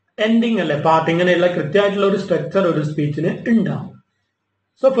എൻഡിങ് അല്ലെ പാർട്ട്, ഇങ്ങനെയുള്ള കൃത്യമായിട്ടുള്ള ഒരു സ്ട്രക്ചർ ഒരു സ്പീച്ചിന് ഉണ്ടാവും.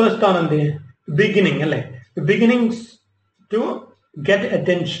 സോ ഫസ്റ്റ് ആണ് എന്ത് ബിഗിനിങ് അല്ലെ, beginnings to get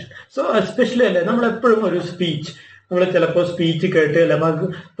attention. So especially അല്ലെ നമ്മൾ എപ്പോഴും ഒരു സ്പീച്ച് നമ്മൾ ചിലപ്പോൾ സ്പീച്ച് കേട്ട് അല്ലെ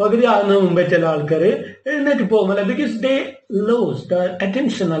പകുതി ആകുന്ന മുമ്പേ ചില ആൾക്കാർ എഴുന്നേറ്റ് പോകും അല്ലെ, because they lose the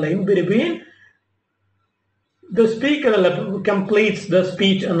attention അല്ലെ ഇൻ ബിറ്റ്വീൻ ദ സ്പീക്കർ അല്ലെ കംപ്ലീറ്റ്സ് ദ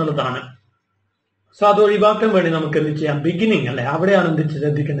സ്പീച്ച് എന്നുള്ളതാണ്. സോ അത് ഒഴിവാക്കാൻ വേണ്ടി നമുക്ക് എന്ത് ചെയ്യാം, ബിഗിനിങ് അല്ലെ അവിടെയാണ് എന്ത്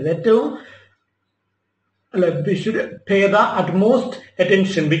ശ്രദ്ധിക്കേണ്ടത് ഏറ്റവും അല്ലെ. we should pay the utmost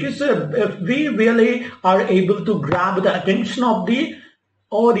attention because if we really are able to grab the attention of the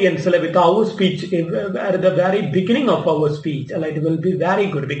audience with our speech at the very beginning of our speech, it will be very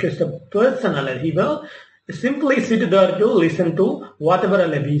good because the person he will simply sit there to listen to whatever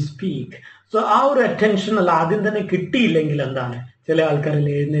we speak. So our attention ആദ്യം തന്നെ കിട്ടിയില്ലെങ്കിൽ എന്താണ് ചില ആൾക്കാരിൽ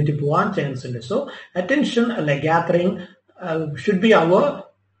എഴുന്നേറ്റ് പോവാൻ chance ഉണ്ട്. So attention gathering should be our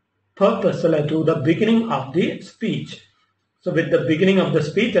purpose to the beginning of the speech. So with the beginning of the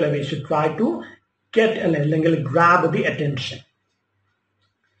speech we should try to get grab the attention.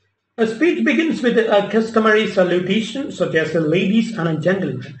 A speech begins with a customary salutation such as ladies and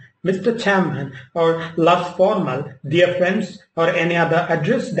gentlemen, Mr. Chairman, or less formal, dear friends, or any other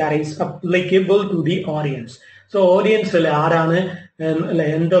address that is applicable to the audience. So audience ആരാണ്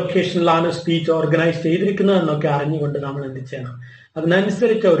എന്ത് ഒക്കേഷനിലാണ് speech organise ചെയ്തിരിക്കുന്നത് എന്നൊക്കെ അറിഞ്ഞുകൊണ്ട് നമ്മൾ എന്ത് ചെയ്യണം,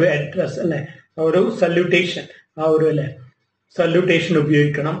 അതിനനുസരിച്ച് ഒരു അഡ്രസ് ഒരു സല്യൂട്ടേഷൻ സല്യൂട്ടേഷൻ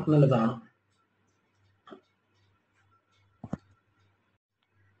ഉപയോഗിക്കണം എന്നുള്ളതാണ്.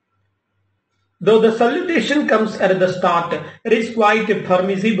 Though the salutation comes at the start, it is quite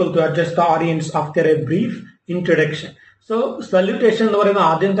permissible to address the audience after a brief introduction. So salutation എന്ന് പറയുന്നത്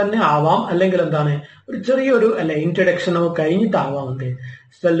ആദ്യം തന്നെ ആവാം, അല്ലെങ്കിൽ എന്താണ് ഒരു ചെറിയൊരു ഇൻട്രൊഡക്ഷനോ കഴിഞ്ഞിട്ടാവാം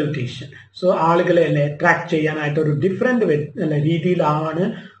സല്യൂട്ടേഷൻ. സോ ആളുകളെ അട്രാക്ട് ചെയ്യാനായിട്ട് ഒരു ഡിഫറെന്റ് രീതിയിലാണ്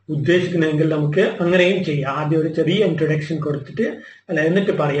ഉദ്ദേശിക്കുന്നതെങ്കിൽ നമുക്ക് അങ്ങനെയും ചെയ്യാം. ആദ്യം ഒരു ചെറിയ ഇൻട്രൊഡക്ഷൻ കൊടുത്തിട്ട്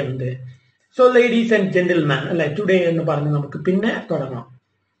എന്നിട്ട് പറയുന്നത്. So ladies and gentleman today എന്ന് പറഞ്ഞ് നമുക്ക് പിന്നെ തുടങ്ങാം.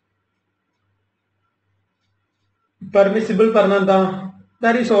 പെർമിസിബിൾ പറഞ്ഞ എന്താ,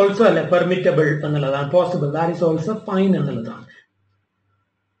 ദാറ്റ് ഈസ് ഓൾസോ പെർമിറ്റബിൾ എന്നുള്ളതാണ്, possible, that is also fine എന്നുള്ളതാണ്.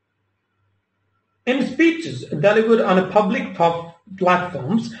 In speeches delivered on a public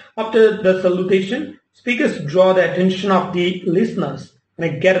platforms, after the salutation, speakers draw the attention of the listeners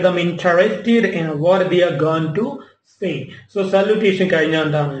and get them interested in what they are going to say. So salutation കഴിഞ്ഞാൽ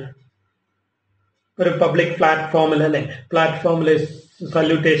എന്താണ്, ഒരു public പ്ലാറ്റ്ഫോമിലെ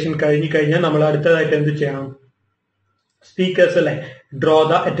salutation കഴിഞ്ഞാൽ നമ്മൾ അടുത്തതായിട്ട് എന്ത് ചെയ്യണം, speakers draw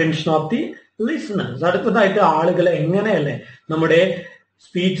the attention of the listeners. അടുത്തതായിട്ട് ആളുകളെ എങ്ങനെയല്ലേ നമ്മുടെ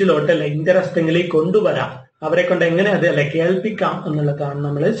സ്പീച്ചിലോട്ട് ഇൻട്രസ്റ്റിംഗ്ലി കൊണ്ടുവരാം, അവരെ കൊണ്ട് എങ്ങനെ അത് കേൾപ്പിക്കാം എന്നുള്ളതാണ്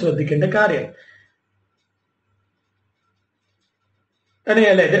നമ്മൾ ശ്രദ്ധിക്കേണ്ട കാര്യം.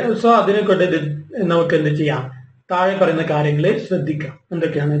 അങ്ങനെയല്ലേ. സോ അതിനെ കൊണ്ട് നമുക്ക് എന്ത് ചെയ്യാം, താഴെ പറയുന്ന കാര്യങ്ങൾ ശ്രദ്ധിക്കാം.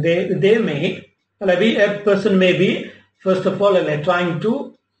 എന്തൊക്കെയാണ്? a person may be first of all trying to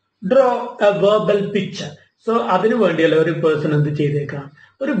draw a verbal picture. So അതിനു വേണ്ടിയല്ലേ ഒരു പേഴ്സൺ എന്ത് ചെയ്തേക്കാം,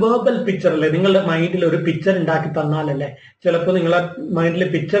 ഒരു വെർബൽ പിക്ചർ നിങ്ങളുടെ മൈൻഡിൽ ഒരു പിക്ചർ ഉണ്ടാക്കി തന്നാലല്ലേ, ചിലപ്പോൾ നിങ്ങളെ മൈൻഡിൽ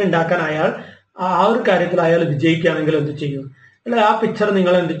പിക്ചർ ഉണ്ടാക്കാൻ ആ ഒരു കാര്യത്തിൽ അയാൾ വിജയിക്കുകയാണെങ്കിൽ എന്ത് ചെയ്യും, ആ പിക്ചർ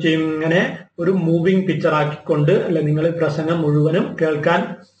നിങ്ങൾ എന്ത് ചെയ്യും, ഇങ്ങനെ ഒരു മൂവിങ് പിക്ചർ ആക്കിക്കൊണ്ട് നിങ്ങൾ പ്രസംഗം മുഴുവനും കേൾക്കാൻ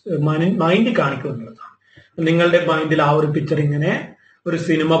മൈൻഡ് കാണിക്കുന്നുള്ളതാണ്. നിങ്ങളുടെ മൈൻഡിൽ ആ ഒരു പിക്ചർ ഇങ്ങനെ ഒരു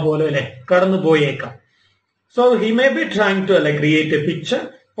സിനിമ പോലെ കടന്നു പോയേക്കാം. So he may be trying to create A picture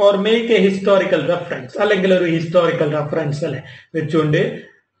or make a historical reference, അല്ലെങ്കിൽ ഒരു ഹിസ്റ്റോറിക്കൽ റെഫറൻസ് വെച്ചുകൊണ്ട്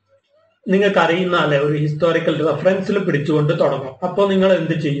നിങ്ങൾക്ക് അറിയുന്ന ഒരു ഹിസ്റ്റോറിക്കൽ റെഫറൻസിൽ പിടിച്ചുകൊണ്ട് തുടങ്ങും. അപ്പോൾ നിങ്ങൾ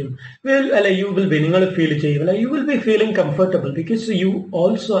എന്ത് ചെയ്യും, യു വിൽ ബി, നിങ്ങൾ ഫീൽ ചെയ്യും, you will be feeling comfortable because you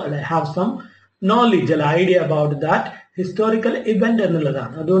also have some knowledge idea about that historical event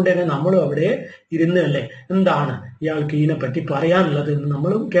എന്നുള്ളതാണ്. അതുകൊണ്ട് തന്നെ നമ്മളും അവിടെ ഇരുന്ന് എന്താണ് ഇയാൾക്ക് ഇതിനെപ്പറ്റി പറയാനുള്ളത് എന്ന്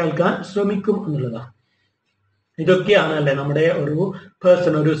നമ്മളും കേൾക്കാൻ ശ്രമിക്കും എന്നുള്ളതാണ്. ഇതൊക്കെയാണ് നമ്മുടെ ഒരു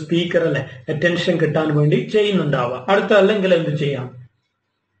പേഴ്സൺ, ഒരു സ്പീക്കർ അറ്റൻഷൻ കിട്ടാൻ വേണ്ടി ചെയ്യുന്നുണ്ടാവുക. അടുത്ത അല്ലെങ്കിൽ എന്ത് ചെയ്യാം,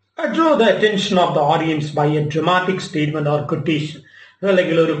 draw the attention of the audience by a dramatic statement or quotation.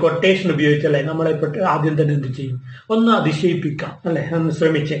 അല്ലെങ്കിൽ ഒരു കൊട്ടേഷൻ ഉപയോഗിച്ചല്ലേ നമ്മളെ ആദ്യം തന്നെ എന്ത് ചെയ്യും, ഒന്ന് അതിശയിപ്പിക്കാം ഒന്ന്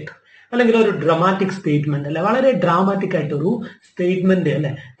ശ്രമിച്ചേക്കാം. അല്ലെങ്കിൽ ഒരു ഡ്രാമാറ്റിക് സ്റ്റേറ്റ്മെന്റ് വളരെ ഡ്രാമാറ്റിക് ആയിട്ടൊരു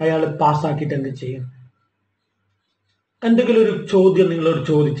സ്റ്റേറ്റ്മെന്റ് അയാൾ പാസ്സാക്കിയിട്ട് എന്ത് ചെയ്യും, എന്തെങ്കിലും ഒരു ചോദ്യം നിങ്ങളോട്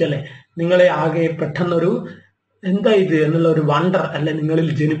ചോദിച്ചല്ലേ നിങ്ങളെ ആകെ പെട്ടെന്നൊരു എന്താ ഇത് എന്നുള്ള ഒരു വണ്ടർ നിങ്ങളിൽ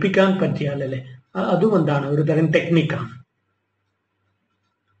ജനിപ്പിക്കാൻ പറ്റിയാലല്ലേ, അതുകൊണ്ടാണ് ഒരു തരം ടെക്നിക്കാണ്.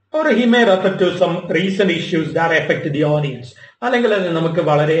 Or he may refer to some recent issues that affect the audience. അല്ലെങ്കിൽ നമുക്ക്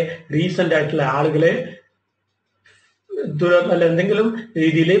വളരെ റീസെന്റ് ആയിട്ടുള്ള ആളുകളെ എന്തെങ്കിലും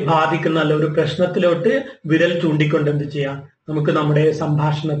രീതിയിൽ ബാധിക്കുന്ന ഒരു പ്രശ്നത്തിലോട്ട് വിരൽ ചൂണ്ടിക്കൊണ്ട് എന്ത് ചെയ്യാം, നമുക്ക് നമ്മുടെ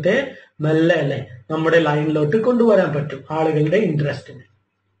സംഭാഷണത്തെ മെല്ലെ നമ്മുടെ ലൈനിലോട്ട് കൊണ്ടുവരാൻ പറ്റും ആളുകളുടെ ഇൻട്രസ്റ്റിന്.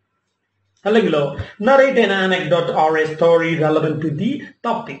 അല്ലെങ്കിലോ narrate an anecdote or a story relevant to the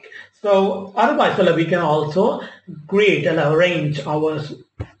topic. So otherwise we can also create and arrange our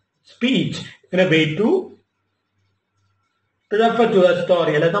speech in a way to refer to a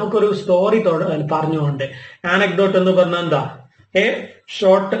story. നമുക്കൊരു സ്റ്റോറി പറഞ്ഞുകൊണ്ട്, ആനക്ഡോട്ട് എന്ന് പറഞ്ഞാൽ എന്താ, A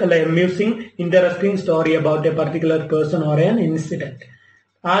short amusing interesting story about A particular person or N incident.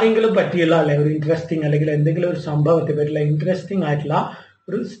 ആരെങ്കിലും പറ്റിയുള്ള ഒരു interesting അല്ലെങ്കിൽ എന്തെങ്കിലും ഒരു സംഭവത്തെ പറ്റിയുള്ള ഇൻട്രസ്റ്റിംഗ് ആയിട്ടുള്ള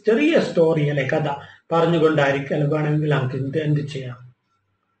ഒരു ചെറിയ സ്റ്റോറി കഥ പറഞ്ഞുകൊണ്ടായിരിക്കും വേണമെങ്കിൽ നമുക്ക് എന്ത് ചെയ്യാം,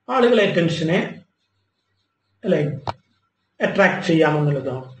 ആളുകളെ അറ്റൻഷനെ അട്രാക്ട്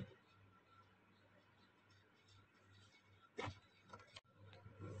ചെയ്യാമെന്നുള്ളതാണ്.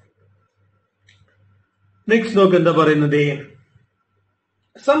 നെക്സ്റ്റ് നോക്ക് എന്താ പറയുന്നത്,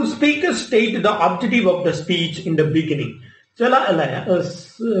 some speakers state the objective of the speech in the beginning. ചില അല്ലെ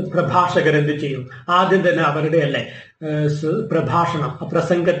പ്രഭാഷകർ എന്ത് ചെയ്യും, ആദ്യം തന്നെ അവരുടെ അല്ലെ പ്രഭാഷണം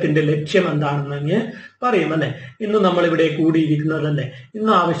പ്രസംഗത്തിന്റെ ലക്ഷ്യം എന്താണെന്ന് പറയും അല്ലെ. ഇന്ന് നമ്മളിവിടെ കൂടിയിരിക്കുന്നതല്ലേ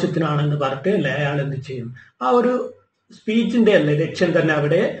ഇന്ന് ആവശ്യത്തിനാണെന്ന് പറഞ്ഞിട്ട് അല്ലെ അയാൾ എന്ത് ചെയ്യും, ആ ഒരു സ്പീച്ചിന്റെ അല്ലെ ലക്ഷ്യം തന്നെ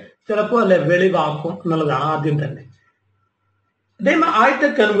അവിടെ ചിലപ്പോ അല്ലെ വെളിവാക്കും എന്നുള്ളതാണ് ആദ്യം തന്നെ. They may either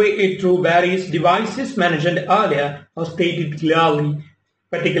convey it through various devices mentioned earlier or state it clearly,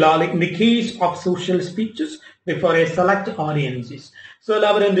 particularly in the case of social speeches before a select audiences. So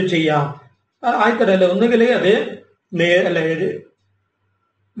അവരെന്ത് ചെയ്യാം, ആയിത്തരല്ല ഒന്നുകിൽ അത്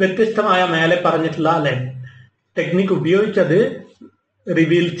വ്യത്യസ്തമായ മേലെ പറഞ്ഞിട്ടുള്ള അല്ലെ ടെക്നിക്ക് ഉപയോഗിച്ചത്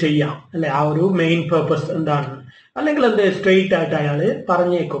റിവീൽ ചെയ്യാം അല്ലെ, ആ ഒരു മെയിൻ പേർപ്പസ് എന്താണെന്ന്. അല്ലെങ്കിൽ എന്ത് സ്ട്രെയിറ്റ് ആയിട്ട് അയാൾ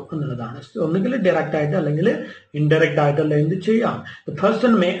പറഞ്ഞേക്കും എന്നുള്ളതാണ്. ഒന്നുകിൽ ഡയറക്റ്റ് ആയിട്ട് അല്ലെങ്കിൽ ഇൻഡയറക്റ്റ് ആയിട്ടല്ല എന്ത് ചെയ്യാം. ദ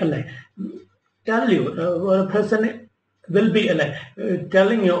പേഴ്സൺ മേ അല്ലെ tell you, person will be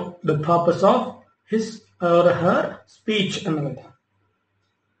telling you the purpose of his or her speech എന്നുള്ളത്.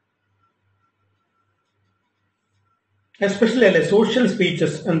 എസ്പെഷ്യലി അല്ലെ സോഷ്യൽ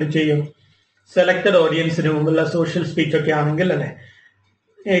സ്പീച്ചസ് എന്ത് ചെയ്യും, സെലക്ടഡ് ഓഡിയൻസിന് മുമ്പുള്ള സോഷ്യൽ സ്പീച്ച് ഒക്കെ ആണെങ്കിൽ അല്ലെ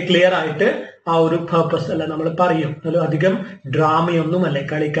ക്ലിയർ ആയിട്ട് ആ ഒരു പേർപ്പസ് അല്ലെ നമ്മൾ പറയും. അധികം ഡ്രാമയൊന്നും അല്ലെ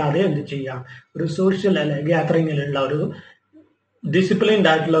കളിക്കാതെ എന്ത് ചെയ്യാം, ഒരു സോഷ്യൽ അല്ലെ ഗ്യാതറിങ്ങിലുള്ള ഒരു ഡിസിപ്ലിൻഡ്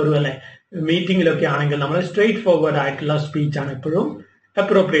ആയിട്ടുള്ള ഒരു അല്ലെ മീറ്റിംഗിലൊക്കെ ആണെങ്കിൽ നമ്മൾ സ്ട്രെയിറ്റ് ഫോർവേഡ് ആയിട്ടുള്ള സ്പീച്ചാണ് എപ്പോഴും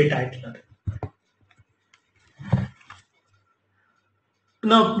അപ്രോപ്രിയേറ്റ് ആയിട്ടുള്ളത്.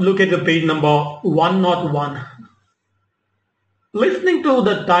 Now look at the page number 101. Listening to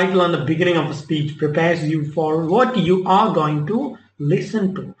the title and the beginning of a speech prepares you for what you are going to listen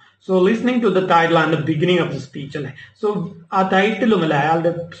to. So listening to the title and the beginning of the speech അല്ലെ, so ആ ടൈറ്റിലും അല്ലെ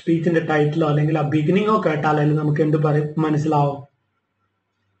അയാളുടെ സ്പീച്ചിന്റെ ടൈറ്റിലോ അല്ലെങ്കിൽ ആ ബിഗിനിങ്ങോ കേട്ടാലും നമുക്ക് എന്ത് മനസ്സിലാവും.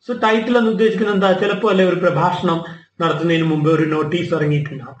 സോ ടൈറ്റിൽ എന്ന് ഉദ്ദേശിക്കുന്നത് എന്താ, ചിലപ്പോൾ അല്ലെ ഒരു പ്രഭാഷണം നടത്തുന്നതിന് മുമ്പ് ഒരു നോട്ടീസ്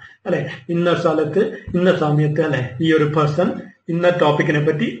ഇറങ്ങിയിട്ടുണ്ടാവും അല്ലെ, ഇന്ന സ്ഥലത്ത് ഇന്ന സമയത്ത് അല്ലെ ഈ ഒരു പേഴ്സൺ ഇന്ന ടോപ്പിക്കിനെ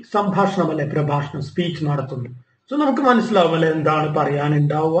പറ്റി സംഭാഷണം അല്ലെ പ്രഭാഷണം സ്പീച്ച് നടത്തുന്നു. സോ നമുക്ക് മനസ്സിലാവും അല്ലെ എന്താണ്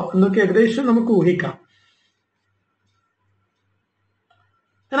പറയാനുണ്ടാവുക എന്നൊക്കെ ഏകദേശം നമുക്ക് ഊഹിക്കാം.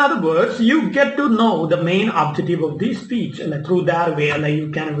 In other words, you get to know the main objective of the speech through that way. You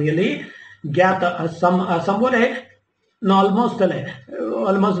can really get somewhat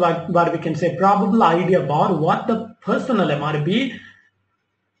almost what we can say probable idea about what the person might be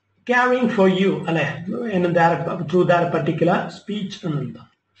carrying for you in that through that particular speech.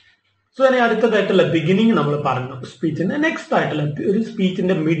 So ഇനി അടുത്തതായിട്ടുള്ള beginning നമ്മൾ പറഞ്ഞു സ്പീച്ചിന്റെ. Next ആയിട്ടുള്ള ഒരു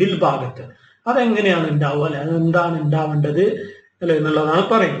സ്പീച്ചിന്റെ middle ഭാഗത്ത് അതെങ്ങനെയാണ് ഉണ്ടാവുക അല്ലെ, അതെന്താണ് ഉണ്ടാവേണ്ടത് അല്ലെ എന്നുള്ളതാണ്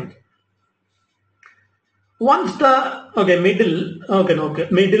പറയുന്നത്. വൺസ് ദ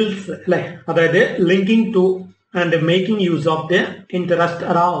മിഡിൽസ് അല്ലെ, അതായത് linking two and making use of the interest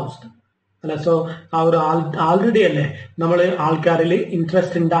aroused അല്ലെ. സോ ആ ഒരു ആൾറെഡി അല്ലെ നമ്മൾ ആൾക്കാരിൽ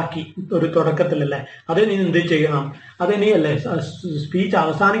ഇൻട്രസ്റ്റ് ഉണ്ടാക്കി ഒരു തുടക്കത്തിലല്ലേ, അതിനി എന്ത് ചെയ്യണം, അതിനി അല്ലെ സ്പീച്ച്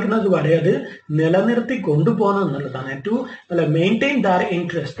അവസാനിക്കുന്നത് വരെ അത് നിലനിർത്തി കൊണ്ടുപോകണം എന്നുള്ളതാണ്. ടു അല്ലെ മെയിൻറ്റെയിൻ ദാർ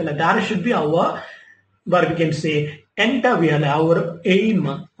ഇൻട്രസ്റ്റ് അല്ലെ, Dar should be our what we can say end of our aim,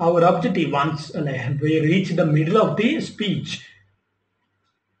 our objective once we reach the middle of the speech.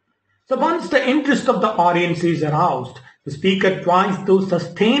 So once the interest of the audience is aroused, the speaker tries to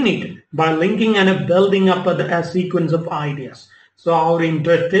sustain it by linking and building up a sequence of ideas. So our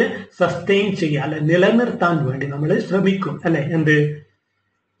interest sustain ചെയ്യാൻ നിലനിർത്താൻ വേണ്ടി നമ്മൾ ശ്രമിക്കും അല്ലെ, എന്ത്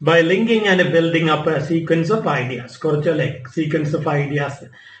by linking and building up a sequence of ideas. കുറച്ച് അല്ലെ sequence of ideas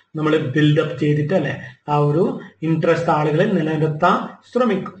നമ്മൾ ബിൽഡപ്പ് ചെയ്തിട്ട് അല്ലെ ആ ഒരു ഇൻട്രസ്റ്റ് ആളുകളെ നിലനിർത്താൻ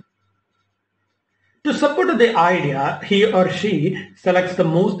ശ്രമിക്കും. To support the idea, he or she selects the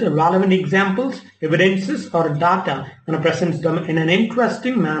most relevant examples, evidences, or data and presents them in an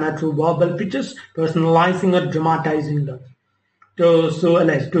interesting manner through verbal pitches, personalizing or dramatizing them.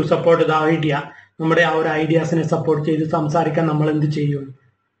 To support the idea, നമ്മുടെ ആ ഒരു ഐഡിയാസിനെ support ചെയ്ത് സംസാരിക്കാൻ നമ്മൾ എന്ത് ചെയ്യും,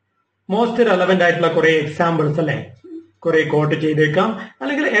 most relevant ആയിട്ടുള്ള കുറെ എക്സാമ്പിൾസ് അല്ലെ കുറെ കോട്ട് ചെയ്തേക്കാം,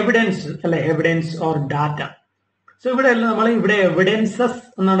 അല്ലെങ്കിൽ എവിഡൻസ് അല്ലെ, എവിഡൻസ് ഓർ ഡാറ്റ. സോ ഇവിടെ നമ്മൾ ഇവിടെ എവിഡൻസസ്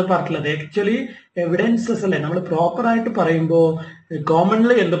എന്നാണ് പറഞ്ഞിട്ടുള്ളത്. ആക്ച്വലി എവിഡൻസസ് അല്ലെ നമ്മൾ പ്രോപ്പർ ആയിട്ട് പറയുമ്പോൾ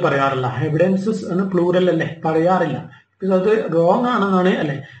കോമൺലി എന്ത് പറയാറില്ല, എവിഡൻസസ് എന്ന് പ്ലൂറൽ അല്ലെ പറയാറില്ല. ബിക്കോസ് അത് റോങ് ആണെന്നാണ്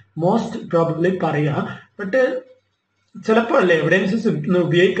അല്ലെ മോസ്റ്റ് പ്രോബബ്ലി പറയുക. ബട്ട് ചിലപ്പോൾ അല്ലെ എവിഡൻസസ്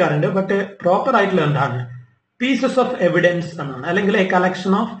ഉപയോഗിക്കാറുണ്ട്. ബട്ട് പ്രോപ്പർ ആയിട്ടുള്ള എന്താണ്, പീസസ് ഓഫ് എവിഡൻസ് എന്നാണ്, അല്ലെങ്കിൽ എ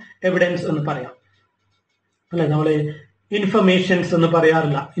കളക്ഷൻ ഓഫ് എവിഡൻസ് എന്ന് പറയാം അല്ലെ. നമ്മള് ഇൻഫർമേഷൻസ് എന്ന്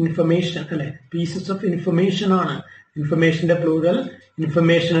പറയാറില്ല, ഇൻഫർമേഷൻ അല്ലെ പീസസ് ഓഫ് ഇൻഫർമേഷൻ ആണ്. ഇൻഫർമേഷന്റെ പ്ലൂറൽ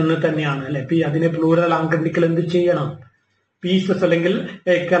ഇൻഫർമേഷൻ എന്ന് തന്നെയാണ് അല്ലെ. അതിനെ പ്ലൂറൽ ആങ്കണ്ടിക്കൽ എന്ത് ചെയ്യണം, പീസസ് അല്ലെങ്കിൽ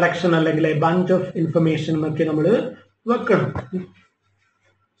എ കളക്ഷൻ അല്ലെങ്കിൽ എ ബഞ്ച് ഓഫ് ഇൻഫർമേഷൻ എന്നൊക്കെ നമ്മൾ വെക്കണം.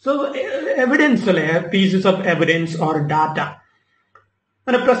 So evidence, pieces of evidence or data,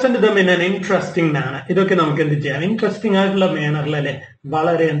 and present them in an interesting manner. ഇതൊക്കെ നമുക്ക് എന്ത് ചെയ്യാം? ഇൻട്രസ്റ്റിംഗ് ആയിട്ടുള്ള മാനറിൽ അല്ലെ,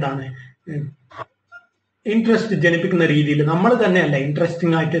 വളരെ എന്താണ് ഇൻട്രസ്റ്റ് ജനിപ്പിക്കുന്ന രീതിയിൽ നമ്മൾ തന്നെയല്ല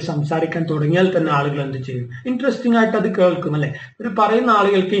ഇൻട്രസ്റ്റിംഗ് ആയിട്ട് സംസാരിക്കാൻ തുടങ്ങിയാൽ തന്നെ ആളുകൾ എന്ത് ചെയ്യും? ഇൻട്രസ്റ്റിംഗ് ആയിട്ട് അത് കേൾക്കും അല്ലെ. ഒരു പറയുന്ന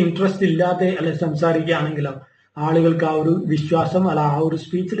ആളുകൾക്ക് ഇൻട്രസ്റ്റ് ഇല്ലാതെ അല്ലെ സംസാരിക്കുകയാണെങ്കിലോ ആളുകൾക്ക് ആ ഒരു വിശ്വാസം അല്ല ആ ഒരു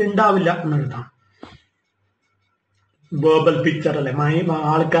സ്പീച്ചിൽ ഉണ്ടാവില്ല എന്നുള്ളതാണ്. വേർബൽ പിക്ചർ അല്ലെ,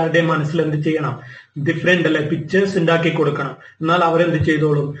 ആൾക്കാരുടെ മനസ്സിൽ എന്ത് ചെയ്യണം? ഡിഫറെന്റ് അല്ലെ പിക്ചേഴ്സ് ഉണ്ടാക്കി കൊടുക്കണം. എന്നാൽ അവരെന്ത്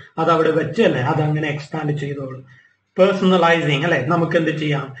ചെയ്തോളും? അത് അവിടെ വെച്ചല്ലേ അതങ്ങനെ എക്സ്പാൻഡ് ചെയ്തോളും. പേഴ്സണലൈസിങ് അല്ലെ, നമുക്ക് എന്ത്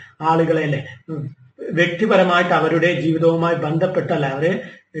ചെയ്യാം? ആളുകളെ അല്ലെ വ്യക്തിപരമായിട്ട് അവരുടെ ജീവിതവുമായി ബന്ധപ്പെട്ടല്ലേ അവരെ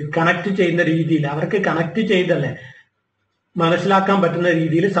കണക്ട് ചെയ്യുന്ന രീതിയിൽ, അവർക്ക് കണക്ട് ചെയ്തല്ലേ മനസ്സിലാക്കാൻ പറ്റുന്ന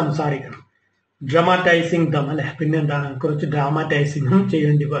രീതിയിൽ സംസാരിക്കണം. ഡ്രാമറ്റൈസിങ് ദം അല്ലെ, പിന്നെന്താണ് കുറച്ച് ഡ്രാമറ്റൈസിങ്ങും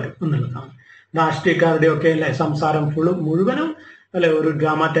ചെയ്യേണ്ടി വരും എന്നുള്ളതാണ്. രാഷ്ട്രീയക്കാരുടെ ഒക്കെ അല്ലെ സംസാരം മുഴുവനും അല്ലെ ഒരു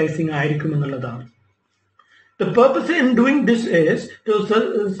ഡ്രാമറ്റൈസിങ് ആയിരിക്കും എന്നുള്ളതാണ്. The purpose in doing this is to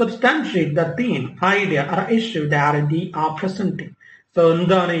substantiate the theme, idea or issue that they are presenting. So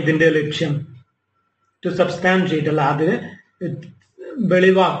എന്താണ് ഇതിന്റെ ലക്ഷ്യം? To substantiate അല്ല, അത്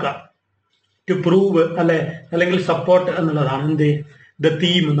വെളിവാക്കുക, ടു പ്രൂവ് അല്ലെ അല്ലെങ്കിൽ സപ്പോർട്ട് എന്നുള്ളതാണ്. എന്ത്? ദ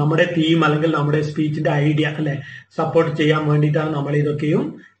തീം, നമ്മുടെ തീം അല്ലെങ്കിൽ നമ്മുടെ സ്പീച്ചിന്റെ ഐഡിയ അല്ലെ സപ്പോർട്ട് ചെയ്യാൻ വേണ്ടിയിട്ടാണ് നമ്മൾ ഇതൊക്കെയും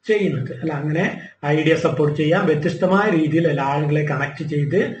ചെയ്യുന്നത് അല്ല. അങ്ങനെ ഐഡിയ സപ്പോർട്ട് ചെയ്യാൻ വ്യത്യസ്തമായ രീതിയിൽ എല്ലാ ആളുകളെ കണക്ട്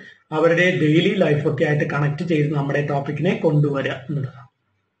ചെയ്ത് അവരുടെ ഡെയിലി ലൈഫൊക്കെ ആയിട്ട് കണക്ട് ചെയ്ത് നമ്മുടെ ടോപ്പിക്കിനെ കൊണ്ടുവരിക എന്നുള്ളതാണ്.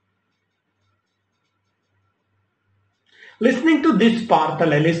 Listening to this part,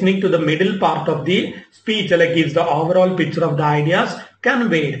 listening to the middle part of the speech, gives the overall picture of the ideas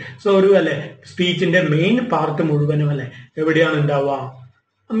conveyed. So, ഒരു സ്പീച്ചിന്റെ മെയിൻ പാർട്ട് മുഴുവനും എവിടെയാണ് ഉണ്ടാവുക?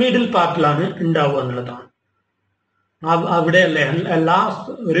 മിഡിൽ പാർട്ടിലാണ് ഉണ്ടാവുക എന്നുള്ളതാണ്. അവിടെ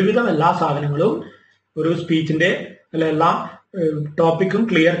ഒരുവിധം എല്ലാ സാധനങ്ങളും ഒരു സ്പീച്ചിന്റെ എല്ലാ ടോപ്പിക്കും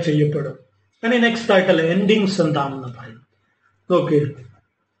ക്ലിയർ ചെയ്യപ്പെടും. അങ്ങനെ നെക്സ്റ്റ് ആയിട്ട് എൻഡിങ്സ് എന്താണെന്ന് പറയുന്നത്. Okay,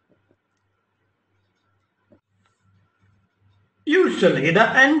 usually, the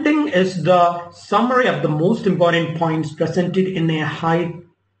ending is the summary of the most important points presented in a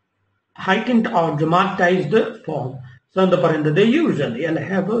heightened or dramatized form. So, എന്താ പറയുന്നത്? യൂഷ്വലി അല്ലെ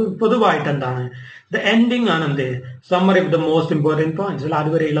പൊതുവായിട്ട് എന്താണ് ദ എൻഡിങ് ആണ് എന്ത്? Summary of the most important points അല്ല,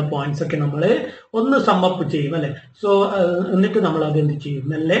 അതുവരെയുള്ള പോയിന്റ്സ് ഒക്കെ നമ്മൾ ഒന്ന് സമ്മപ്പ് ചെയ്യും അല്ലെ. സോ എന്നിട്ട് നമ്മൾ അത് എന്ത് ചെയ്യും?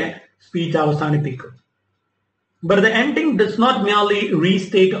 നല്ല സ്പീച്ച് അവസാനിപ്പിക്കും. But the ending does not merely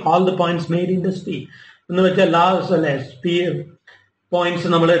restate all the points made in the speech. എന്ന് വെച്ചാൽ എല്ലാ പോയിന്റ്സ്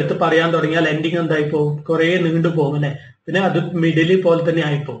നമ്മൾ എടുത്ത് പറയാൻ തുടങ്ങിയാൽ എൻഡിങ് എന്തായിപ്പോവും? കുറെ നീണ്ടു പോകും അല്ലെ. പിന്നെ അത് മിഡിൽ പോലെ തന്നെ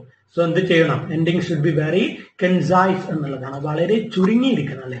ആയിപ്പോവും. സോ എന്ത് ചെയ്യണം? Ending should be very concise എന്നുള്ളതാണ്, വളരെ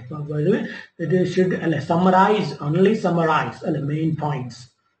ചുരുങ്ങിയിരിക്കണം അല്ലെ. ഇത് ഷുഡ് അല്ലെ സമ്മറൈസ്, ഓൺലി സമ്മറൈസ് അല്ലെ main points.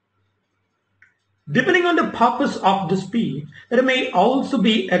 Depending on the purpose of the speech, there may also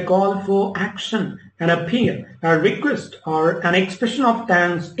be a call for action, an appeal, a request, or an expression of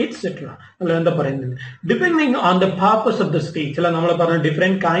thanks, etc. Depending on the purpose of the speech,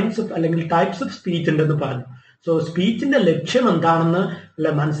 different kinds of types of speech. So, സ്പീച്ചിന്റെ ലക്ഷ്യം എന്താണെന്ന്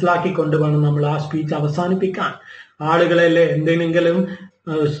മനസ്സിലാക്കി കൊണ്ടുവേണം നമ്മൾ ആ speech അവസാനിപ്പിക്കാൻ. ആളുകളെ എന്തെങ്കിലും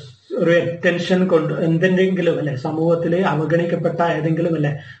ഒരു attention കൊണ്ട് എന്തെങ്കിലും സമൂഹത്തിലെ അവഗണിക്കപ്പെട്ട ഏതെങ്കിലും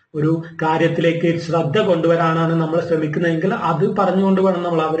ഒരു കാര്യത്തിലേക്ക് ശ്രദ്ധ കൊണ്ടുവരാനാണ് നമ്മൾ ശ്രമിക്കുന്നതെങ്കിൽ അത് പറഞ്ഞുകൊണ്ട് വേണം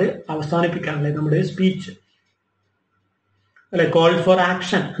നമ്മൾ അവര് അവസാനിപ്പിക്കാൻ നമ്മുടെ സ്പീച്ച് കോൾ ഫോർ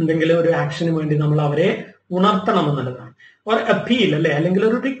ആക്ഷൻ, എന്തെങ്കിലും ഒരു ആക്ഷന് വേണ്ടി നമ്മൾ അവരെ ഉണർത്തണം എന്നുള്ളതാണ്. ഓർ അപ്പീൽ അല്ലെങ്കിൽ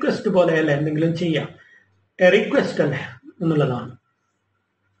ഒരു റിക്വസ്റ്റ് പോലെ എന്തെങ്കിലും ചെയ്യാം, റിക്വസ്റ്റ് എന്നുള്ളതാണ്.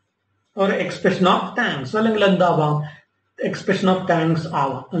 ഓർ എക്സ്പ്രഷൻ ഓഫ് താങ്ക്സ്, അല്ലെങ്കിൽ എന്താവാം? എക്സ്പ്രഷൻ ഓഫ് താങ്ക്സ്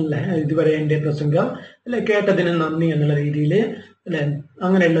ആവാം ഇതുവരെ എന്റെ പ്രസംഗം കേട്ടതിന് നന്ദി എന്നുള്ള രീതിയിൽ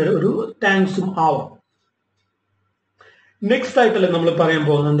അങ്ങനെയുള്ള ഒരു താങ്ക്സും ആവാം. നെക്സ്റ്റ് ആയിട്ടല്ലേ നമ്മൾ പറയാൻ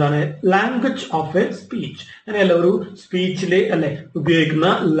പോകുന്നത് എന്താണ്? Language of A speech. അങ്ങനെയല്ല ഒരു സ്പീച്ചില്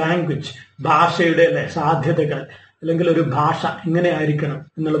ഉപയോഗിക്കുന്ന ലാംഗ്വേജ്, ഭാഷയുടെ സാധ്യതകൾ അല്ലെങ്കിൽ ഒരു ഭാഷ എങ്ങനെ ആയിരിക്കണം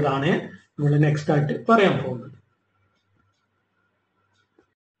എന്നുള്ളതാണ് നമ്മൾ നെക്സ്റ്റ് ആയിട്ട് പറയാൻ പോകുന്നത്.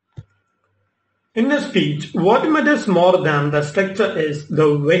 In a speech, what matters more than the structure is the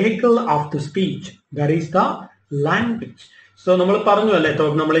vehicle of the speech, that is the language. So നമ്മൾ പറഞ്ഞു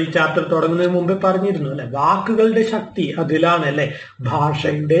നമ്മൾ ഈ ചാപ്റ്റർ തുടങ്ങുന്നതിന് മുമ്പേ പറഞ്ഞിരുന്നു വാക്കുകളുടെ ശക്തി അതിലാണ്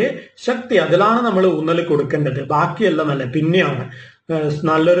ഭാഷയുടെ ശക്തി അതിലാണ് നമ്മൾ ഊന്നൽ കൊടുക്കേണ്ടത്. ബാക്കിയെല്ലാം പിന്നെയാണ്.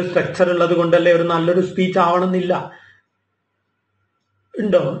 നല്ലൊരു സ്ട്രക്ചർ ഉള്ളത് കൊണ്ടല്ലേ ഒരു നല്ലൊരു സ്പീച്ച് ആവണമെന്നില്ല.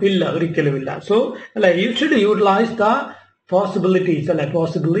 ഉണ്ടോ? ഇല്ല, ഒരിക്കലും ഇല്ല. So you should utilise the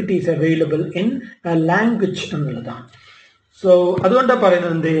possibilities available in language എന്നുള്ളതാണ്. സോ അതുകൊണ്ടാണ്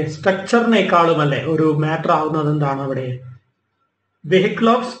പറയുന്നത് സ്ട്രക്ചറിനേക്കാളും ഒരു മാറ്റർ ആവുന്നത് എന്താണ് അവിടെ? വെഹിക്കിൾ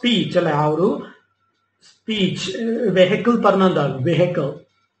ഓഫ് സ്പീച്ച് ആ ഒരു സ്പീച്ച് വെഹിക്കിൾ പറഞ്ഞ എന്താണ്? വെഹിക്കിൾ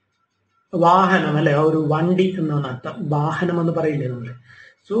വാഹനം അല്ലെ, ഒരു വണ്ടി എന്നാണ് അർത്ഥം. വാഹനം എന്ന് പറയില്ലേ നമ്മള്.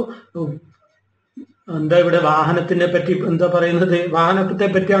 സോ എന്താ ഇവിടെ വാഹനത്തിനെ പറ്റി എന്താ പറയുന്നത്? വാഹനത്തെ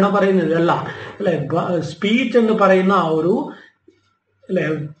പറ്റിയാണോ പറയുന്നത്? അല്ല അല്ലെ. സ്പീച്ച് എന്ന് പറയുന്ന ആ ഒരു അല്ലെ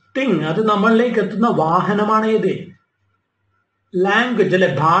തിങ്, അത് നമ്മളിലേക്ക് എത്തുന്ന വാഹനമാണ് ഏത്? ലാംഗ്വേജ് അല്ലെ,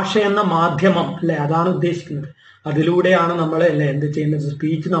 ഭാഷ എന്ന മാധ്യമം അല്ലെ, അതാണ് ഉദ്ദേശിക്കുന്നത്. അതിലൂടെയാണ് നമ്മൾ അല്ലെ എന്ത് ചെയ്യുന്നത്?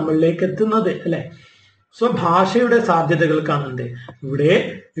 സ്പീച്ച് നമ്മളിലേക്ക് എത്തുന്നത് അല്ലെ. സോ ഭാഷയുടെ സാധ്യതകൾ കാണുന്നുണ്ട് ഇവിടെ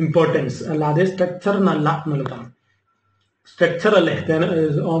ഇമ്പോർട്ടൻസ്, അല്ലാതെ സ്ട്രക്ചർ എന്നല്ല എന്നുള്ളതാണ്. സ്ട്രക്ചർ അല്ലേ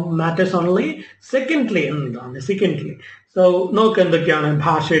മാറ്റേഴ്സ് ഓൺലി സെക്കൻഡ്ലി എന്നതാണ്. സെക്കൻഡ്ലി സോ നോക്ക് എന്തൊക്കെയാണ്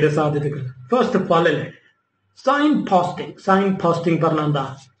ഭാഷയുടെ സാധ്യതകൾ. ഫസ്റ്റ് ഓഫ് ഓൾ അല്ലേ സൈൻ പോസ്റ്റിംഗ്. സൈൻ പോസ്റ്റിംഗ് പറഞ്ഞാൽ എന്താ?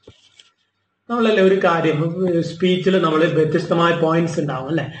 നമ്മളല്ലേ ഒരു കാര്യം സ്പീച്ചിൽ നമ്മൾ വ്യത്യസ്തമായ പോയിന്റ്സ് ഉണ്ടാവും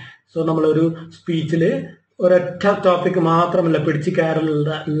അല്ലെ. സോ നമ്മളൊരു സ്പീച്ചിൽ ഒരൊറ്റ ടോപ്പിക് മാത്രമല്ല പിടിച്ച്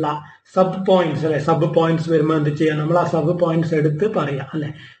കയറുള്ള സബ് പോയിന്റ്സ് അല്ലെ. സബ് പോയിന്റ്സ് വരുമ്പോൾ എന്ത് ചെയ്യാം? നമ്മൾ ആ സബ് പോയിന്റ്സ് എടുത്ത് പറയാം അല്ലെ.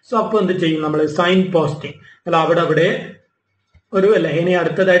 സോ അപ്പൊ എന്ത് ചെയ്യും നമ്മൾ? സൈൻ പോസ്റ്റിംഗ് അല്ല, അവിടെ ഒരു അല്ലെ ഇനി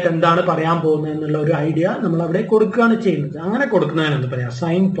അടുത്തതായിട്ട് എന്താണ് പറയാൻ പോകുന്നത് എന്നുള്ള ഒരു ഐഡിയ നമ്മൾ അവിടെ കൊടുക്കുകയാണ് ചെയ്യുന്നത്. അങ്ങനെ കൊടുക്കുന്നതിന് എന്ത് പറയാം?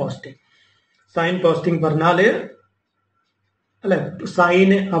 Sign posting. സൈൻ പോസ്റ്റിംഗ് പറഞ്ഞാല് അല്ലെ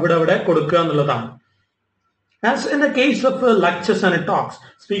സൈന് അവിടെ കൊടുക്കുക എന്നുള്ളതാണ്. As in the case of lectures and talks,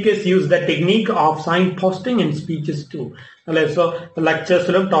 speakers use the technique of signposting in speeches too. അല്ലെ സോ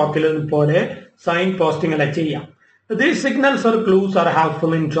ലെക്ചേഴ്സിലും ടോക്കിലും പോലെ സൈൻ പോസ്റ്റിംഗ് അല്ലെ ചെയ്യാം. These signals or clues are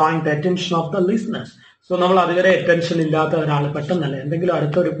helpful in drawing the attention of the listeners. So നമ്മൾ അതുവരെ attention ഇല്ലാത്ത ഒരാൾ പെട്ടെന്നല്ലേ എന്തെങ്കിലും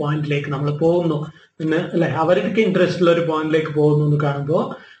അടുത്തൊരു പോയിന്റിലേക്ക് നമ്മൾ പോകുന്നു പിന്നെ അല്ലെ അവർക്ക് ഇൻട്രസ്റ്റ് ഉള്ള ഒരു പോയിന്റിലേക്ക് പോകുന്നു എന്ന് കാണുമ്പോൾ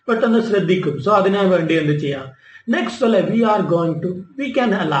പെട്ടെന്ന് ശ്രദ്ധിക്കും. സോ അതിനു വേണ്ടി എന്ത് ചെയ്യാം? നെക്സ്റ്റ് അല്ലെ we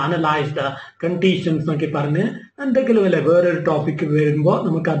can analyse the conditions എന്നൊക്കെ പറഞ്ഞ് എന്തെങ്കിലും അല്ലെ വേറൊരു ടോപ്പിക് വരുമ്പോൾ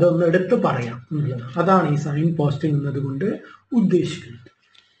നമുക്ക് അതൊന്ന് എടുത്ത് പറയാം എന്നുള്ളത്. അതാണ് ഈ സൈൻ പോസ്റ്റിംഗ് എന്നതുകൊണ്ട് ഉദ്ദേശിക്കുന്നത്.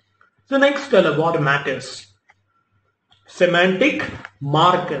 സോ നെക്സ്റ്റ് അല്ലെ what matters? Semantic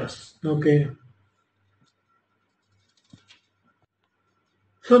markers. Okay,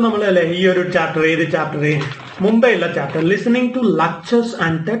 so നമ്മൾ അല്ലെ ഈ ഒരു ചാപ്റ്റർ ഏത് chapter മുമ്പെയുള്ള chapter listening to lectures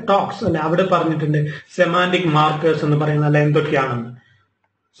and talks അല്ലെ അവിടെ പറഞ്ഞിട്ടുണ്ട് സെമാന്റിക് മാർക്കേഴ്സ് എന്ന് പറയുന്നത് അല്ലെ എന്തൊക്കെയാണെന്ന്.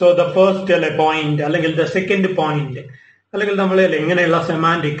 സോ ദ ഫസ്റ്റ് അല്ലെ പോയിന്റ് അല്ലെങ്കിൽ ദ സെക്കൻഡ് പോയിന്റ് അല്ലെങ്കിൽ നമ്മൾ അല്ലെ ഇങ്ങനെയുള്ള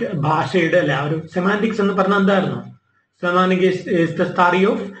സെമാന്റിക് ഭാഷയുടെ അല്ലെ ആ ഒരു സെമാന്റിക്സ് എന്ന് പറഞ്ഞാൽ എന്തായിരുന്നു? Semantic is the study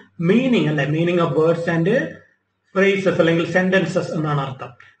of meaning അല്ലെ, meaning of words and phrases അല്ലെങ്കിൽ സെന്റൻസസ് എന്നാണ്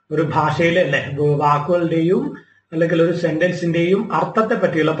അർത്ഥം. ഒരു ഭാഷയിലെ അല്ലെ വാക്കുകളുടെയും അല്ലെങ്കിൽ ഒരു സെന്റൻസിന്റെയും അർത്ഥത്തെ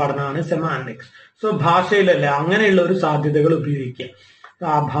പറ്റിയുള്ള പഠനമാണ് സെമാന്റിക്സ്. സോ ഭാഷയിലല്ലേ അങ്ങനെയുള്ള ഒരു സാധ്യതകൾ ഉപയോഗിക്കുക,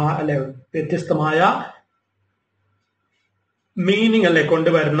 അല്ലെ വ്യത്യസ്തമായ മീനിങ് അല്ലെ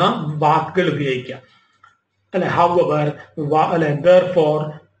കൊണ്ടുവരുന്ന വാക്കുകൾ ഉപയോഗിക്കുക അല്ലെ. ഹൗവർ അല്ലെ therefore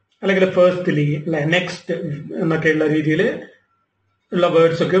അല്ലെങ്കിൽ ഫേസ്റ്റ്ലി അല്ലെ നെക്സ്റ്റ് എന്നൊക്കെയുള്ള രീതിയിൽ ഉള്ള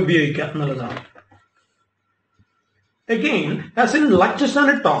വേർഡ്സ് ഒക്കെ ഉപയോഗിക്കുക എന്നുള്ളതാണ്. Again, as in lectures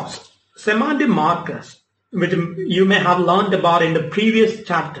and talks, semantic markers which you may have learned about in the previous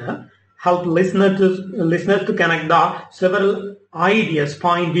chapter help listeners to connect the several ideas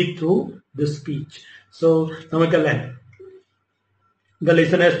pointed through the speech. So നമുക്കല്ലേ the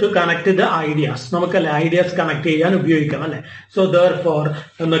listeners to connect the ideas, നമുക്കല്ലേ ideas connect ചെയ്യാൻ ഉപയോഗിക്കാം അല്ലെ. So therefore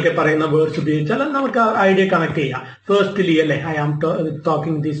എന്നൊക്കെ പറയുന്ന words ഉപയോഗിച്ചാൽ നമുക്ക് idea connect ചെയ്യാം. Firstly അല്ലെ I am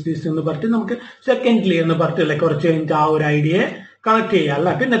talking this എന്ന് പറഞ്ഞിട്ട് നമുക്ക് സെക്കൻഡ്ലി എന്ന് പറഞ്ഞിട്ടല്ലേ കുറച്ച് കഴിഞ്ഞിട്ട് ആ ഒരു ഐഡിയയെ കണക്ട് ചെയ്യുക അല്ല.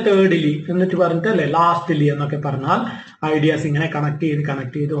 പിന്നെ തേർഡ്ലി എന്നിട്ട് പറഞ്ഞിട്ട് അല്ലെ ലാസ്റ്റ്ലി എന്നൊക്കെ പറഞ്ഞാൽ ഐഡിയാസ് ഇങ്ങനെ കണക്ട്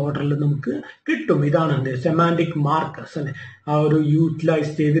ചെയ്ത് ഓർഡറിൽ നമുക്ക് കിട്ടും. ഇതാണ് എന്ത് സെമാന്റിക് മാർക്കേഴ്സ് അല്ലെ, ആ ഒരു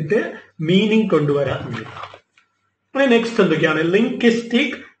യൂട്ടിലൈസ് ചെയ്തിട്ട് മീനിങ് കൊണ്ടുവരാൻ. നെക്സ്റ്റ് എന്തൊക്കെയാണ്?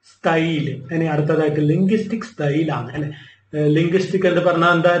 Linguistic style. ഇനി അടുത്തതായിട്ട് ലിംഗ്വിസ്റ്റിക് സ്റ്റൈലാണ് അല്ലെ. ലിംഗ്വിസ്റ്റിക് എന്ന്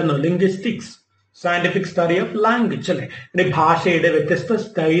പറഞ്ഞാൽ എന്തായിരുന്നു? Linguistics scientific study of language അല്ലെ. ഇനി ഭാഷയുടെ വ്യത്യസ്ത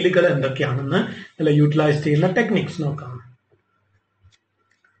സ്റ്റൈലുകൾ എന്തൊക്കെയാണെന്ന് അല്ലെ യൂട്ടിലൈസ് ചെയ്യുന്ന ടെക്നിക്സ് നോക്കാം.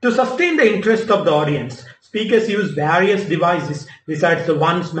 To sustain the interest of the audience, speakers use various devices besides the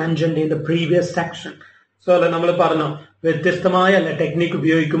ones mentioned in the previous section. So അല്ലെ നമ്മൾ പറഞ്ഞു വ്യത്യസ്തമായ അല്ലെ ടെക്നിക്ക്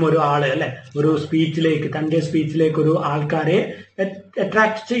ഉപയോഗിക്കും ഒരു ആള് അല്ലെ ഒരു സ്പീച്ചിലേക്ക്, തന്റെ സ്പീച്ചിലേക്ക് ഒരു ആൾക്കാരെ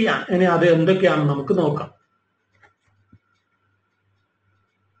അട്രാക്ട് ചെയ്യാൻ. ഇനി അത് എന്തൊക്കെയാണെന്ന് നമുക്ക് നോക്കാം.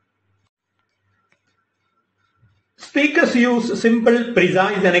 Speakers use simple,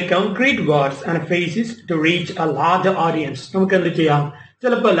 precise and concrete words and phrases to reach a larger audience. നമുക്ക് എന്ത് ചെയ്യാം?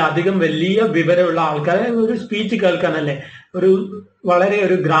 ചിലപ്പോൾ അധികം വലിയ വിവരമുള്ള ആൾക്കാരെ ഒരു സ്പീച്ച് കേൾക്കാനല്ലേ വളരെ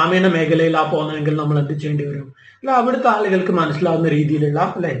ഒരു ഗ്രാമീണ മേഖലയിലാ പോകുന്നതെങ്കിൽ നമ്മൾ എന്ത് ചെയ്യേണ്ടി വരും? അല്ല അവിടുത്തെ ആളുകൾക്ക് മനസ്സിലാവുന്ന രീതിയിലുള്ള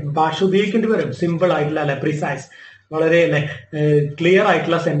അല്ലെ ഭാഷ ഉപയോഗിക്കേണ്ടി വരും. സിമ്പിൾ ആയിട്ടുള്ള അല്ലെ പ്രിസൈസ്, വളരെ അല്ലെ ക്ലിയർ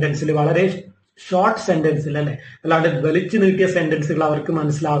ആയിട്ടുള്ള സെന്റൻസിൽ, വളരെ ഷോർട്ട് സെന്റൻസിൽ അല്ലെ, അല്ലാണ്ട് വലിച്ചു നീട്ടിയ സെന്റൻസുകൾ അവർക്ക്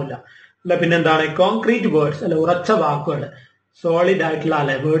മനസ്സിലാവില്ല അല്ല. പിന്നെന്താണ്? കോൺക്രീറ്റ് വേർഡ്സ് അല്ലെ, ഉറച്ച വാക്കുകൾ, സോളിഡ് ആയിട്ടുള്ള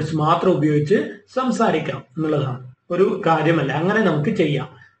അല്ലെ വേർഡ്സ് മാത്രം ഉപയോഗിച്ച് സംസാരിക്കാം എന്നുള്ളതാണ് ഒരു കാര്യമല്ല. അങ്ങനെ നമുക്ക് ചെയ്യാം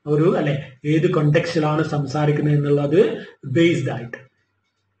ഒരു അല്ലെ ഏത് കോണ്ടെക്സ്റ്റിലാണ് സംസാരിക്കുന്നത് എന്നുള്ളത് ബേസ്ഡ് ആയിട്ട്.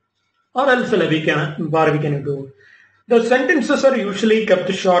 Or else we can do. The sentences are usually kept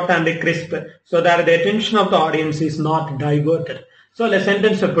short and crisp so that the attention of the audience is not diverted. So a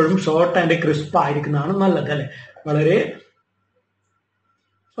sentence എപ്പോഴും ഷോർട്ട് ആൻഡ് ക്രിസ്പ് ആയിരിക്കുന്നതാണ് നല്ലത് അല്ലെ. വളരെ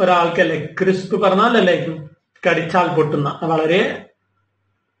ഒരാൾക്ക് അല്ലെ ക്രിസ്പ് പറഞ്ഞാൽ അല്ലെ കടിച്ചാൽ പൊട്ടുന്ന വളരെ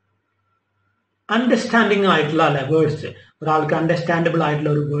അണ്ടർസ്റ്റാൻഡിങ് ആയിട്ടുള്ള അല്ലെ വേർഡ്സ്, ഒരാൾക്ക് അണ്ടർസ്റ്റാൻഡബിൾ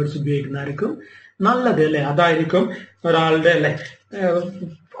ആയിട്ടുള്ള ഒരു വേർഡ്സ് ഉപയോഗിക്കുന്നതായിരിക്കും നല്ലത് അല്ലെ. അതായിരിക്കും ഒരാളുടെ അല്ലെ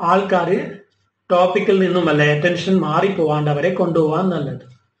ആൾക്കാര് ടോപ്പിക്കിൽ നിന്നും അല്ലെ അറ്റൻഷൻ മാറിപ്പോവാണ്ട് അവരെ കൊണ്ടുപോകാൻ നല്ലത്.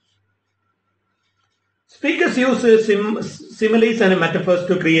 Speakers use similes and metaphors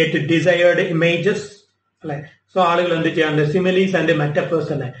to create desired images അല്ലെ. സോ ആളുകൾ എന്ത് ചെയ്യാറുണ്ട്, സിമിലീസ് ആൻഡ്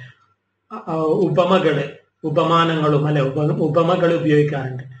മെറ്റഫേഴ്സ് അല്ലെ, ഉപമകള് ഉപമാനങ്ങളും അല്ലെ ഉപമകൾ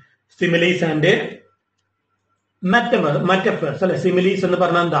ഉപയോഗിക്കാറുണ്ട്. സിമിലീസ് ആൻഡ് മെറ്റഫേഴ്സ് അല്ലെ. സിമിലീസ് എന്ന്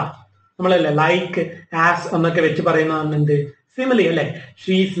പറഞ്ഞാൽ എന്താ, നമ്മളല്ലേ ലൈക്ക് ആസ് എന്നൊക്കെ വെച്ച് പറയുന്നതാണ് എന്ത് സിമിലി അല്ലെ.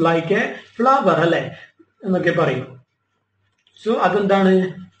 ഷീസ് ലൈക്ക് എ ഫ്ലവർ അല്ലെ എന്നൊക്കെ പറയും. സോ അതെന്താണ്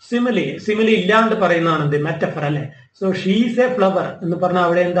സിമിലി. സിമിലി ഇല്ലാണ്ട് പറയുന്നതാണ് എന്ത് മെറ്റഫർ അല്ലെ. സോ ഷീസ് എ ഫ്ലവർ എന്ന് പറഞ്ഞാൽ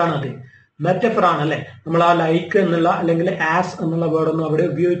അവിടെ എന്താണ് അത് മെറ്റഫർ ആണ് അല്ലെ. നമ്മൾ ആ ലൈക്ക് എന്നുള്ള അല്ലെങ്കിൽ ആസ് എന്നുള്ള വേർഡൊന്നും അവിടെ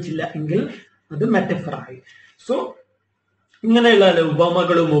ഉപയോഗിച്ചില്ല എങ്കിൽ അത് മെറ്റഫർ ആയി. സോ ഇങ്ങനെയുള്ള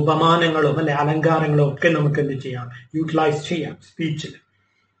ഉപമകളും ഉപമാനങ്ങളും അല്ലെ അലങ്കാരങ്ങളും ഒക്കെ നമുക്ക് എന്ത് ചെയ്യാം, യൂട്ടിലൈസ് ചെയ്യാം സ്പീച്ചിൽ.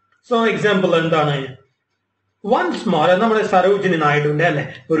 സോ എക്സാമ്പിൾ എന്താണ്, വൺസ് മോർ നമ്മുടെ സരോജിനി നായിഡുവിന്റെ അല്ലെ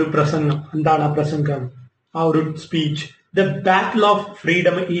ഒരു പ്രസംഗം. എന്താണ് ആ പ്രസംഗം, ആ ഒരു speech, the battle of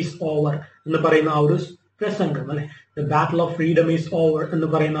freedom is over എന്ന് പറയുന്ന ആ ഒരു പ്രസംഗം അല്ലെ. The battle of freedom is over എന്ന്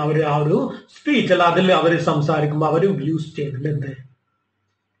പറയുന്ന ആ ഒരു സ്പീച്ച് അല്ല, അതിൽ അവർ സംസാരിക്കുമ്പോൾ അവർ യൂസ് ചെയ്യുന്നുണ്ട് എന്ത്,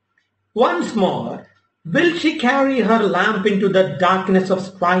 once more will she carry her lamp into the darkness of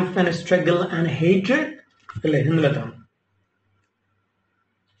strife and struggle and hatred അല്ലെ എന്നുള്ളതാണ്.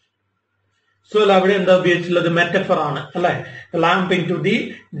 സോ അവിടെ എന്താ ഉപയോഗിച്ചുള്ളത്, മെറ്റഫർ ആണ് അല്ലെ. Lamp in to the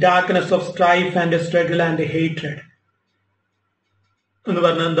darkness of strife and struggle and hatred എന്ന്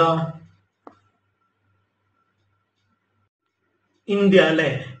പറഞ്ഞാൽ എന്താ, ഇന്ത്യ അല്ലെ,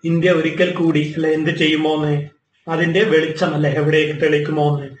 ഇന്ത്യ ഒരിക്കൽ കൂടി അല്ലെ എന്ത് ചെയ്യുമോന്ന്, അതിന്റെ വെളിച്ചം അല്ലെ എവിടേക്ക്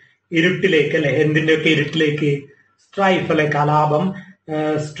തെളിക്കുമോന്ന്, ഇരുട്ടിലേക്ക് അല്ലെ, എന്തിന്റെയൊക്കെ ഇരുട്ടിലേക്ക്, സ്ട്രൈഫ് അല്ലെ കലാപം,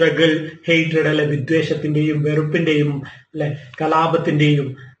 സ്ട്രഗിൾ, ഹേറ്റ്രഡ് അല്ലെ വിദ്വേഷത്തിന്റെയും വെറുപ്പിന്റെയും അല്ലെ കലാപത്തിന്റെയും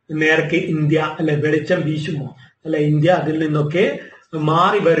നേർക്ക് ഇന്ത്യ അല്ലെ വെളിച്ചം വീശുമോ അല്ലെ, ഇന്ത്യ അതിൽ നിന്നൊക്കെ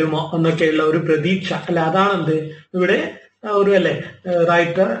മാറി വരുമോ എന്നൊക്കെയുള്ള ഒരു പ്രതീക്ഷ അല്ലെ. അതാണെന്ത് ഇവിടെ ഒരു അല്ലെ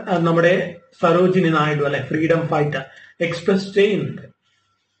റൈറ്റർ നമ്മുടെ സരോജിനി നായിഡു അല്ലെ ഫ്രീഡം ഫൈറ്റർ എക്സ്പ്രസ് ചെയ്യുന്നുണ്ട്.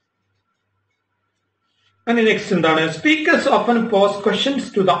 And next എന്താണ്, speakers often pose questions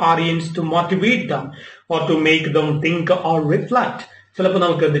to the audience to motivate them or to make them think or reflect. ചിലപ്പോൾ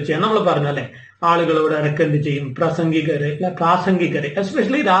നമുക്ക് എന്ത് ചെയ്യാം, നമ്മൾ പറഞ്ഞല്ലേ ആളുകളോട് ഇടയ്ക്ക് എന്ത് ചെയ്യും, പ്രാസംഗികര്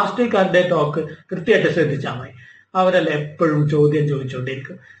എസ്പെഷ്യലി രാഷ്ട്രീയക്കാരുടെ ടോക്ക് കൃത്യമായിട്ട് ശ്രദ്ധിച്ചാൽ മതി. അവരല്ലേ എപ്പോഴും ചോദ്യം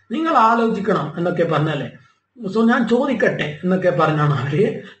ചോദിച്ചുകൊണ്ടിരിക്കും, നിങ്ങൾ ആലോചിക്കണം എന്നൊക്കെ പറഞ്ഞല്ലേ. സോ ഞാൻ ചോദിക്കട്ടെ എന്നൊക്കെ പറഞ്ഞാണ് അവര്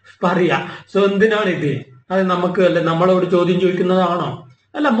പറയാ. സോ എന്തിനാണ് ഇത്, അത് നമുക്ക് അല്ലെ നമ്മളോട് ചോദ്യം ചോദിക്കുന്നതാണോ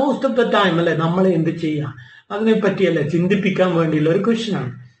അല്ല. മോസ്റ്റ് ഓഫ് ദ ടൈം അല്ലെ നമ്മളെ എന്ത് ചെയ്യാം അതിനെപ്പറ്റിയല്ലേ ചിന്തിപ്പിക്കാൻ വേണ്ടിയുള്ള ഒരു ക്വസ്റ്റ്യൻ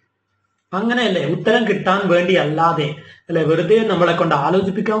ആണ്. അങ്ങനെയല്ലേ ഉത്തരം കിട്ടാൻ വേണ്ടി അല്ലാതെ അല്ലെ വെറുതെ നമ്മളെ കൊണ്ട്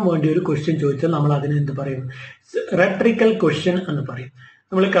ആലോചിപ്പിക്കാൻ വേണ്ടി ഒരു ക്വസ്റ്റ്യൻ ചോദിച്ചാൽ നമ്മൾ അതിനെ എന്ത് പറയും, റെട്രിക്കൽ ക്വസ്റ്റ്യൻ എന്ന് പറയും.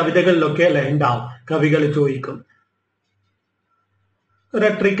 നമ്മൾ കവിതകളിലൊക്കെ അല്ലെ ഉണ്ടാവും, കവികൾ ചോദിക്കും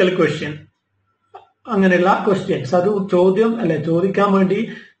റെട്രിക്കൽ ക്വസ്റ്റ്യൻ, അങ്ങനെയുള്ള ക്വസ്റ്റ്യൻസ്. അത് ചോദ്യം അല്ലെ ചോദിക്കാൻ വേണ്ടി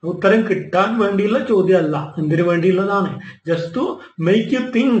ഉത്തരം കിട്ടാൻ വേണ്ടിയുള്ള ചോദ്യം അല്ല, എന്തിനു വേണ്ടിയുള്ളതാണ്, just to make you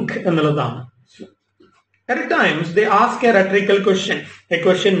think എന്നുള്ളതാണ്. At times they ask a rhetorical question, a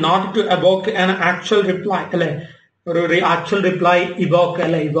question not to evoke an actual reply അല്ലെ, ഒരു ആക്ച്വൽ റിപ്ലൈ ഇവോക്ക്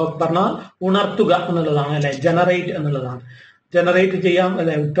അല്ലെ, ഇവോക്ക് പറഞ്ഞാൽ ഉണർത്തുക എന്നുള്ളതാണ് അല്ലെ, ജനറേറ്റ് എന്നുള്ളതാണ്. ജനറേറ്റ് ചെയ്യാൻ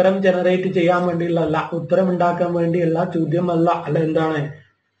അല്ലെ, ഉത്തരം ജനറേറ്റ് ചെയ്യാൻ വേണ്ടിയുള്ള അല്ല, ഉത്തരം ഉണ്ടാക്കാൻ വേണ്ടിയുള്ള ചോദ്യം അല്ല അല്ലെ, എന്താണ്,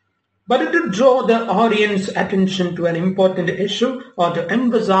 but to draw the audience attention to an important issue or to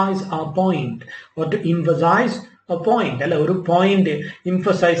emphasize a point or to emphasize a point അല്ലെ, ഒരു പോയിന്റ്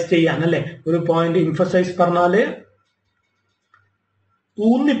ഇംഫസൈസ് ചെയ്യാൻ അല്ലെ. ഒരു പോയിന്റ് ഇംഫസൈസ് പറഞ്ഞാല്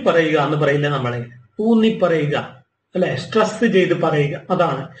ഊന്നിപ്പറയുക എന്ന് പറയില്ല നമ്മളെ, ഊന്നിപ്പറയുക അല്ലെ, സ്ട്രെസ് ചെയ്ത് പറയുക,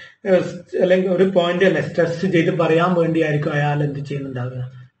 അതാണ്. അല്ലെങ്കിൽ ഒരു പോയിന്റ് അല്ലെ സ്ട്രെസ് ചെയ്ത് പറയാൻ വേണ്ടിയായിരിക്കും അയാൾ എന്ത് ചെയ്യുന്നുണ്ടാവുക,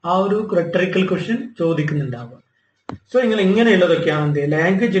 ആ ഒരു റെട്ടറിക്കൽ ക്വസ്റ്റ്യൻ ചോദിക്കുന്നുണ്ടാവുക. സോ ഇങ്ങനെയുള്ളതൊക്കെയാണ് എന്ത്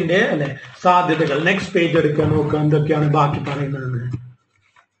ലാംഗ്വേജിന്റെ അല്ലെ സാധ്യതകൾ. നെക്സ്റ്റ് പേജ് എടുക്കാൻ നോക്കുക, എന്തൊക്കെയാണ് ബാക്കി പറയുന്നത്.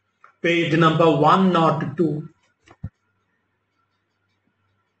 Page number 102.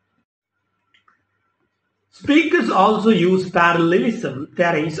 Speakers also use parallelism,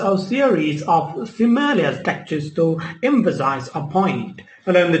 theories or series of similar structures to emphasize a point.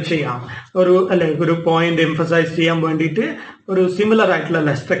 അല്ല എന്ത് ചെയ്യാം ഒരു പോയിന്റ് എംഫസൈസ് ചെയ്യാൻ വേണ്ടിയിട്ട് ഒരു സിമിലർ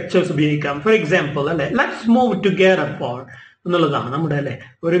ആയിട്ടുള്ള സ്ട്രക്ചേഴ്സ് ഉപയോഗിക്കാം. For example let's move together four എന്നുള്ളതാണ് നമ്മുടെ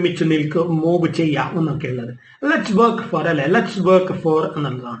ഒരുമിച്ച് മൂവ് ചെയ്യാം എന്നൊക്കെ ഉള്ളത്. ലെറ്റ്സ് വർക്ക് ഫോർ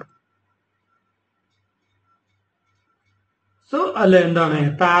എന്നുള്ളതാണ്. സോ എന്താണ്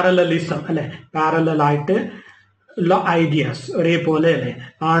പാരലലിസം പാരലായിട്ട് ഉള്ള ഐഡിയാസ് ഒരേപോലെ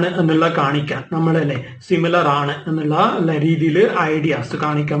ആണ് എന്നുള്ള കാണിക്കാൻ സിമിലർ ആണ് എന്നുള്ള രീതിയിൽ ഐഡിയാസ്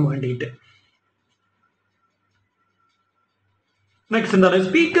കാണിക്കാൻ വേണ്ടിയിട്ട്. നെക്സ്റ്റ് എന്താണ്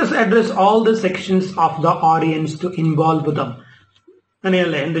speakers address all the sections of the audience to involve dum.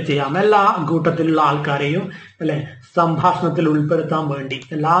 അങ്ങനെയല്ലേ എന്ത് ചെയ്യാം എല്ലാ കൂട്ടത്തിലുള്ള ആൾക്കാരെയും സംഭാഷണത്തിൽ ഉൾപ്പെടുത്താൻ വേണ്ടി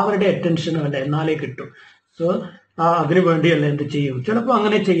എല്ലാവരുടെ അറ്റൻഷനും എന്നാലേ കിട്ടും. സോ അതിനു വേണ്ടിയല്ല എന്ത് ചെയ്യും ചിലപ്പോൾ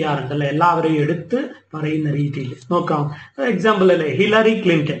അങ്ങനെ ചെയ്യാറുണ്ട് എല്ലാവരെയും എടുത്ത് പറയുന്ന രീതിയിൽ നോക്കാം. എക്സാമ്പിൾ ഹിലറി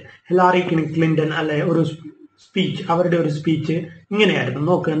ക്ലിന്റൺ ഒരു സ്പീച്ച് അവരുടെ ഒരു സ്പീച്ച് ഇങ്ങനെയായിരുന്നു.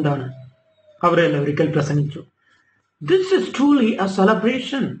 നോക്ക് എന്താണ് ഒരിക്കൽ പ്രസംഗിച്ചു. This is truly a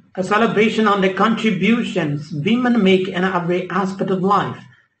celebration on the contributions women make in every aspect of life,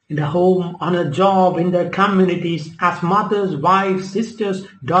 in the home, on a job, in their communities, as mothers, wives, sisters,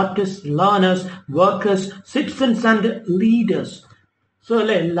 daughters, learners, workers, citizens and leaders. So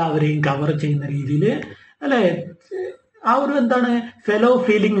എല്ലാവരെയും cover ചെയ്യുന്ന രീതിയിൽ ആ ഒരു എന്താണ് fellow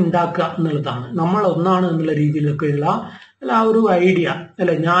feeling ഉണ്ടാക്കുക എന്നുള്ളതാണ്. നമ്മൾ ഒന്നാണ് എന്നുള്ള രീതിയിലൊക്കെയുള്ള ആ ഒരു ഐഡിയ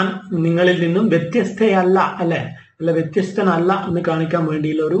ഞാൻ നിങ്ങളിൽ നിന്നും വ്യത്യസ്തയല്ല വ്യത്യസ്തനല്ല എന്ന് കാണിക്കാൻ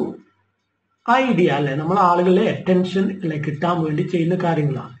വേണ്ടിയുള്ള ഒരു ഐഡിയ നമ്മൾ ആളുകളെ അറ്റൻഷൻ കിട്ടാൻ വേണ്ടി ചെയ്യുന്ന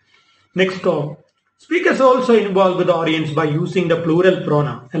കാര്യങ്ങളാണ്. Next talk. Speakers also involve with the audience by using the plural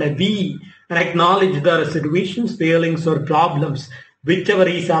pronoun we and acknowledge their situations, feelings or problems whichever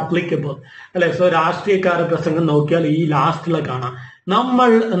is applicable. So രാഷ്ട്രീയക്കാരുടെ പ്രസംഗം നോക്കിയാൽ ഈ ലാസ്റ്റിൽ കാണാം നമ്മൾ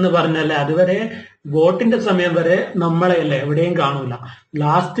എന്ന് പറഞ്ഞാൽ അതുവരെ വോട്ടിന്റെ സമയം വരെ നമ്മളെ എവിടെയും കാണൂല.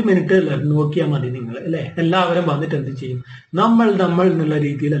 ലാസ്റ്റ് മിനിറ്റ് നോക്കിയാൽ മതി നിങ്ങൾ എല്ലാവരും വന്നിട്ട് എന്ത് ചെയ്യും നമ്മൾ എന്നുള്ള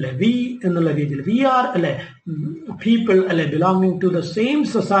രീതിയിൽ വി എന്നുള്ള രീതിയിൽ V are people belonging to the same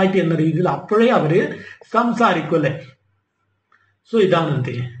society എന്ന രീതിയിൽ അപ്പോഴേ അവര് സംസാരിക്കും സോ ഇതാണ്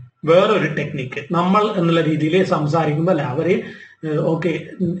എന്ത് വേറൊരു ടെക്നിക്ക്. നമ്മൾ എന്നുള്ള രീതിയിൽ സംസാരിക്കുമ്പോൾ അവര് ഓക്കെ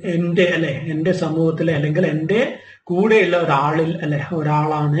എന്റെ സമൂഹത്തിലെ അല്ലെങ്കിൽ എന്റെ കൂടെയുള്ള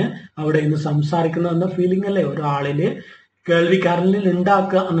ഒരാളാണ് അവിടെ ഇന്ന് സംസാരിക്കുന്നത് എന്ന ഫീലിംഗ് ഒരാളില് കേൾവിക്കാരനിൽ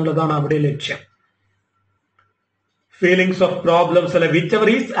ഉണ്ടാക്കുക എന്നുള്ളതാണ് അവിടെ ലക്ഷ്യം. Feelings of problems which ever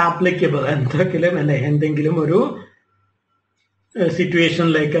is applicable എന്തെങ്കിലും ഒരു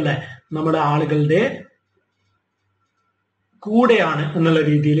സിറ്റുവേഷനിലേക്ക് നമ്മുടെ ആളുകളുടെ കൂടെയാണ് എന്നുള്ള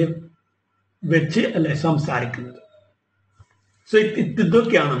രീതിയിൽ വെച്ച് സംസാരിക്കുന്നത്. So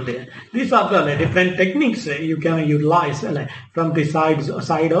ഇതൊക്കെയാണ് these are the different techniques you can utilize from the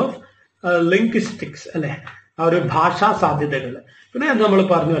side of linguistics ആ ഒരു ഭാഷാ സാധ്യതകൾ. പിന്നെ നമ്മൾ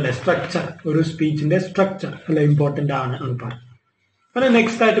പറഞ്ഞു സ്ട്രക്ചർ ഒരു സ്പീച്ചിന്റെ സ്ട്രക്ചർ ഇമ്പോർട്ടന്റ് ആണ് എന്ന് പറഞ്ഞു. പിന്നെ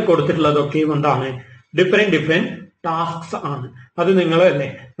നെക്സ്റ്റ് ആയിട്ട് കൊടുത്തിട്ടുള്ളതൊക്കെ എന്താണ് ഡിഫറെന്റ് ടാസ്ക്സ് ആണ്. അത് നിങ്ങൾ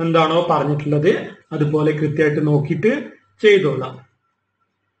എന്താണോ പറഞ്ഞിട്ടുള്ളത് അതുപോലെ കൃത്യമായിട്ട് നോക്കിയിട്ട് ചെയ്തോളാം.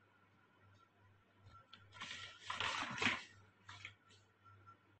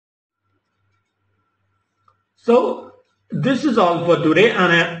 So this is all for today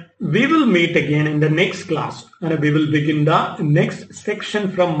and we will meet again in the next class and we will begin the next section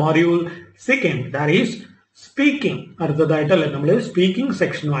from module 2 that is speaking. അടുത്തതായിട്ടല്ലേ നമ്മൾ സ്പീക്കിംഗ്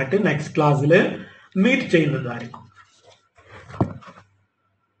സെക്ഷനുമായിട്ട് നെക്സ്റ്റ് ക്ലാസ്സിൽ മീറ്റ് ചെയ്യുന്നതായിരിക്കും.